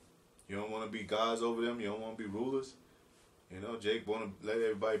treat you. You don't want to be gods over them. You don't want to be rulers. You know, Jake want to let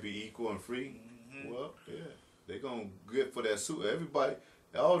everybody be equal and free. Well, yeah, they gonna get for that super. Everybody,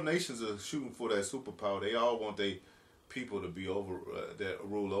 all nations are shooting for that superpower. They all want their people to be over that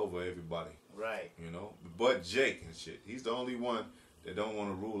rule over everybody. Right. You know, but Jake and shit. He's the only one that don't want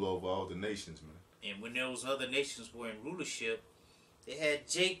to rule over all the nations, man. And when those other nations were in rulership, they had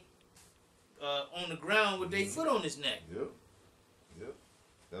Jake on the ground with their foot on his neck. Yep.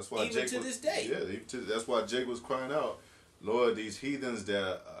 That's why even Jake to this day. Yeah, that's why Jake was crying out, Lord, these heathens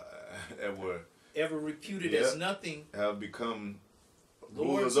that were ever reputed as nothing, have become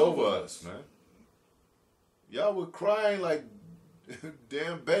Lords rulers over us, man. Y'all were crying like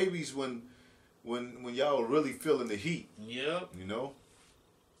damn babies when y'all were really feeling the heat. Yep. You know?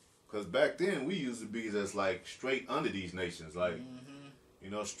 Because back then, we used to be just like straight under these nations. Like, you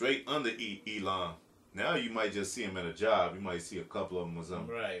know, straight under Elam. Now you might just see them at a job. You might see a couple of them or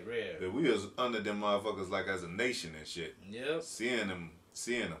something. Right, rare. But we was under them motherfuckers like as a nation and shit. Yep. Seeing them.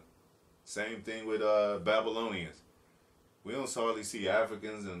 Same thing with Babylonians. We don't hardly see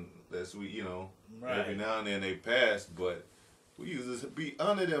Africans unless we, you know, every now and then they pass, but we used to be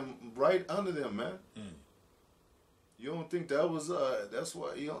under them, right under them, man. You don't think that was, that's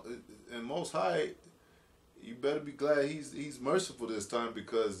why, you know, and Most High, you better be glad he's merciful this time,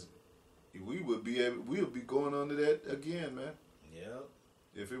 because we would be going under that again, man. Yep.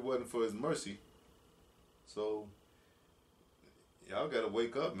 If it wasn't for his mercy. So, y'all gotta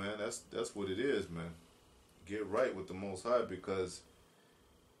wake up, man. That's what it is, man. Get right with the Most High, because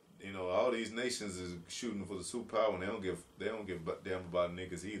you know all these nations is shooting for the superpower, and they don't give a damn about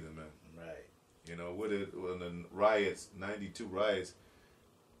niggas either, man. Right. You know when the riots, 92 riots,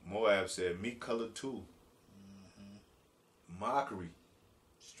 Moab said meat colored too. Mockery.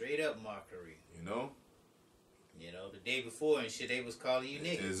 Straight up mockery. You know. You know, the day before and shit, they was calling you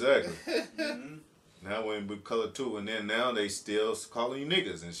niggas. Exactly. Now we color too, and then now they still calling you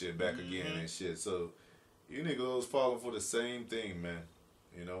niggas and shit back again and shit. So you niggas falling for the same thing, man.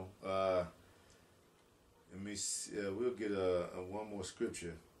 You know. Let me see, we'll get one more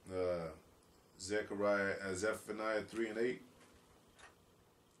scripture. Zephaniah 3:8.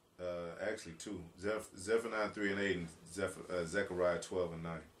 Actually two. Zephaniah 3:8 and Zechariah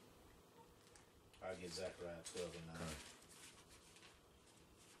 12:9. I'll get Zechariah 12:9.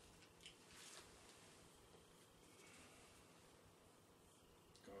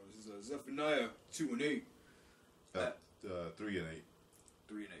 This is Zephaniah 2:8. 3:8.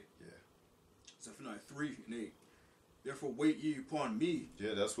 3:8. Yeah. Zephaniah 3:8. Therefore wait ye upon me.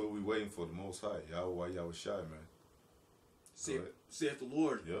 Yeah, that's what we waiting for, the Most High. Y'all was shy, man. Saith the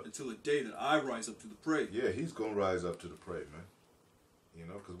Lord, Yep. until the day that I rise up to the prey. Yeah, he's gonna rise up to the prey, man. You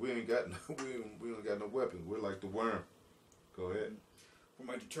know, because we ain't got no weapons. We're like the worm. Go ahead. For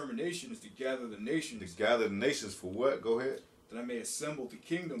my determination is to gather the nations. To gather the nations for what? Go ahead. That I may assemble the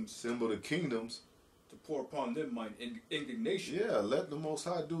kingdoms. Assemble the kingdoms. To pour upon them my indignation. Yeah, let the Most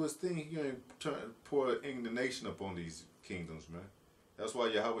High do his thing. He gonna pour indignation upon these kingdoms, man. That's why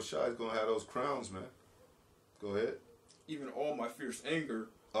Yahweh Shai is gonna have those crowns, man. Go ahead. Even all my fierce anger.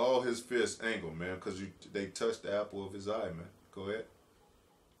 All his fierce anger, man, because they touched the apple of his eye, man. Go ahead.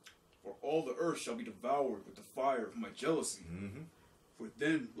 For all the earth shall be devoured with the fire of my jealousy. For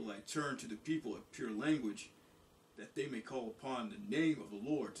then will I turn to the people of pure language, that they may call upon the name of the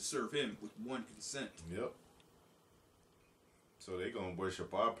Lord to serve him with one consent. Yep. So they gonna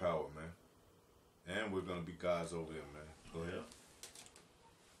worship our power, man. And we're gonna be gods over them, man. Go ahead.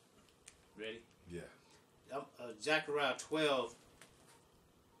 Ready? Yeah. Zechariah 12.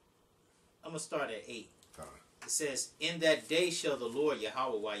 I'm going to start at 8. It says, in that day shall the Lord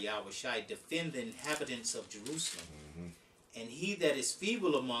Yahweh Shai defend the inhabitants of Jerusalem. And he that is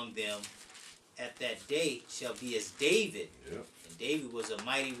feeble among them at that day shall be as David. Yep. And David was a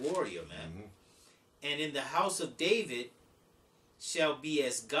mighty warrior, man. And in the house of David shall be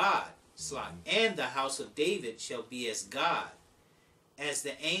as God. And the house of David shall be as God, as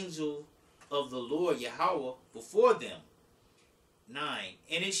the angel of the Lord Yahweh before them. 9.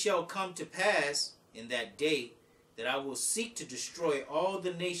 And it shall come to pass in that day that I will seek to destroy all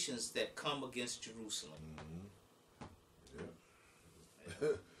the nations that come against Jerusalem.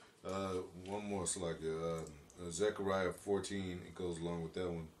 One more slide. Zechariah 14, it goes along with that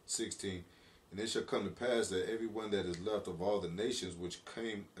one. 16. And it shall come to pass that everyone that is left of all the nations which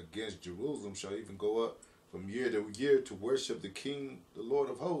came against Jerusalem shall even go up from year to year to worship the King, the Lord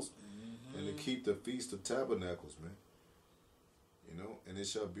of hosts, and to keep the Feast of Tabernacles, man. You know, and it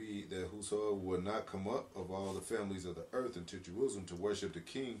shall be that whosoever will not come up of all the families of the earth into Jerusalem to worship the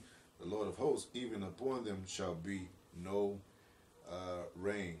King, the Lord of hosts, even upon them shall be no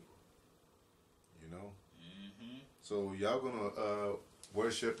rain. You know? So y'all gonna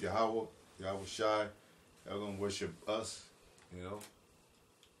worship Yahweh Shai. Y'all gonna worship us, you know?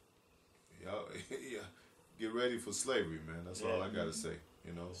 Y'all get ready for slavery, man. That's all I gotta say.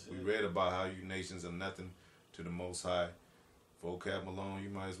 You know, we read about how you nations are nothing to the Most High. Vocab Malone, you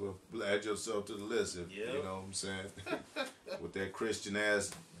might as well add yourself to the list, if you know what I'm saying. With that Christian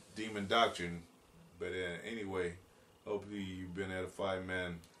ass demon doctrine. But anyway, hopefully you've been edified,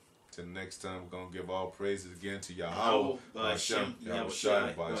 man. Till next time, we're going to give all praises again to Yahweh, Ba'ashem,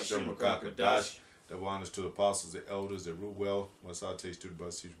 Yahushai, Ba'ashem, Rakakadash. Double honors to the apostles, the elders, the root well. Once I taste to the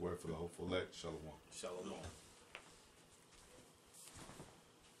bus, each word for the hopeful elect. Shalom. Shalom.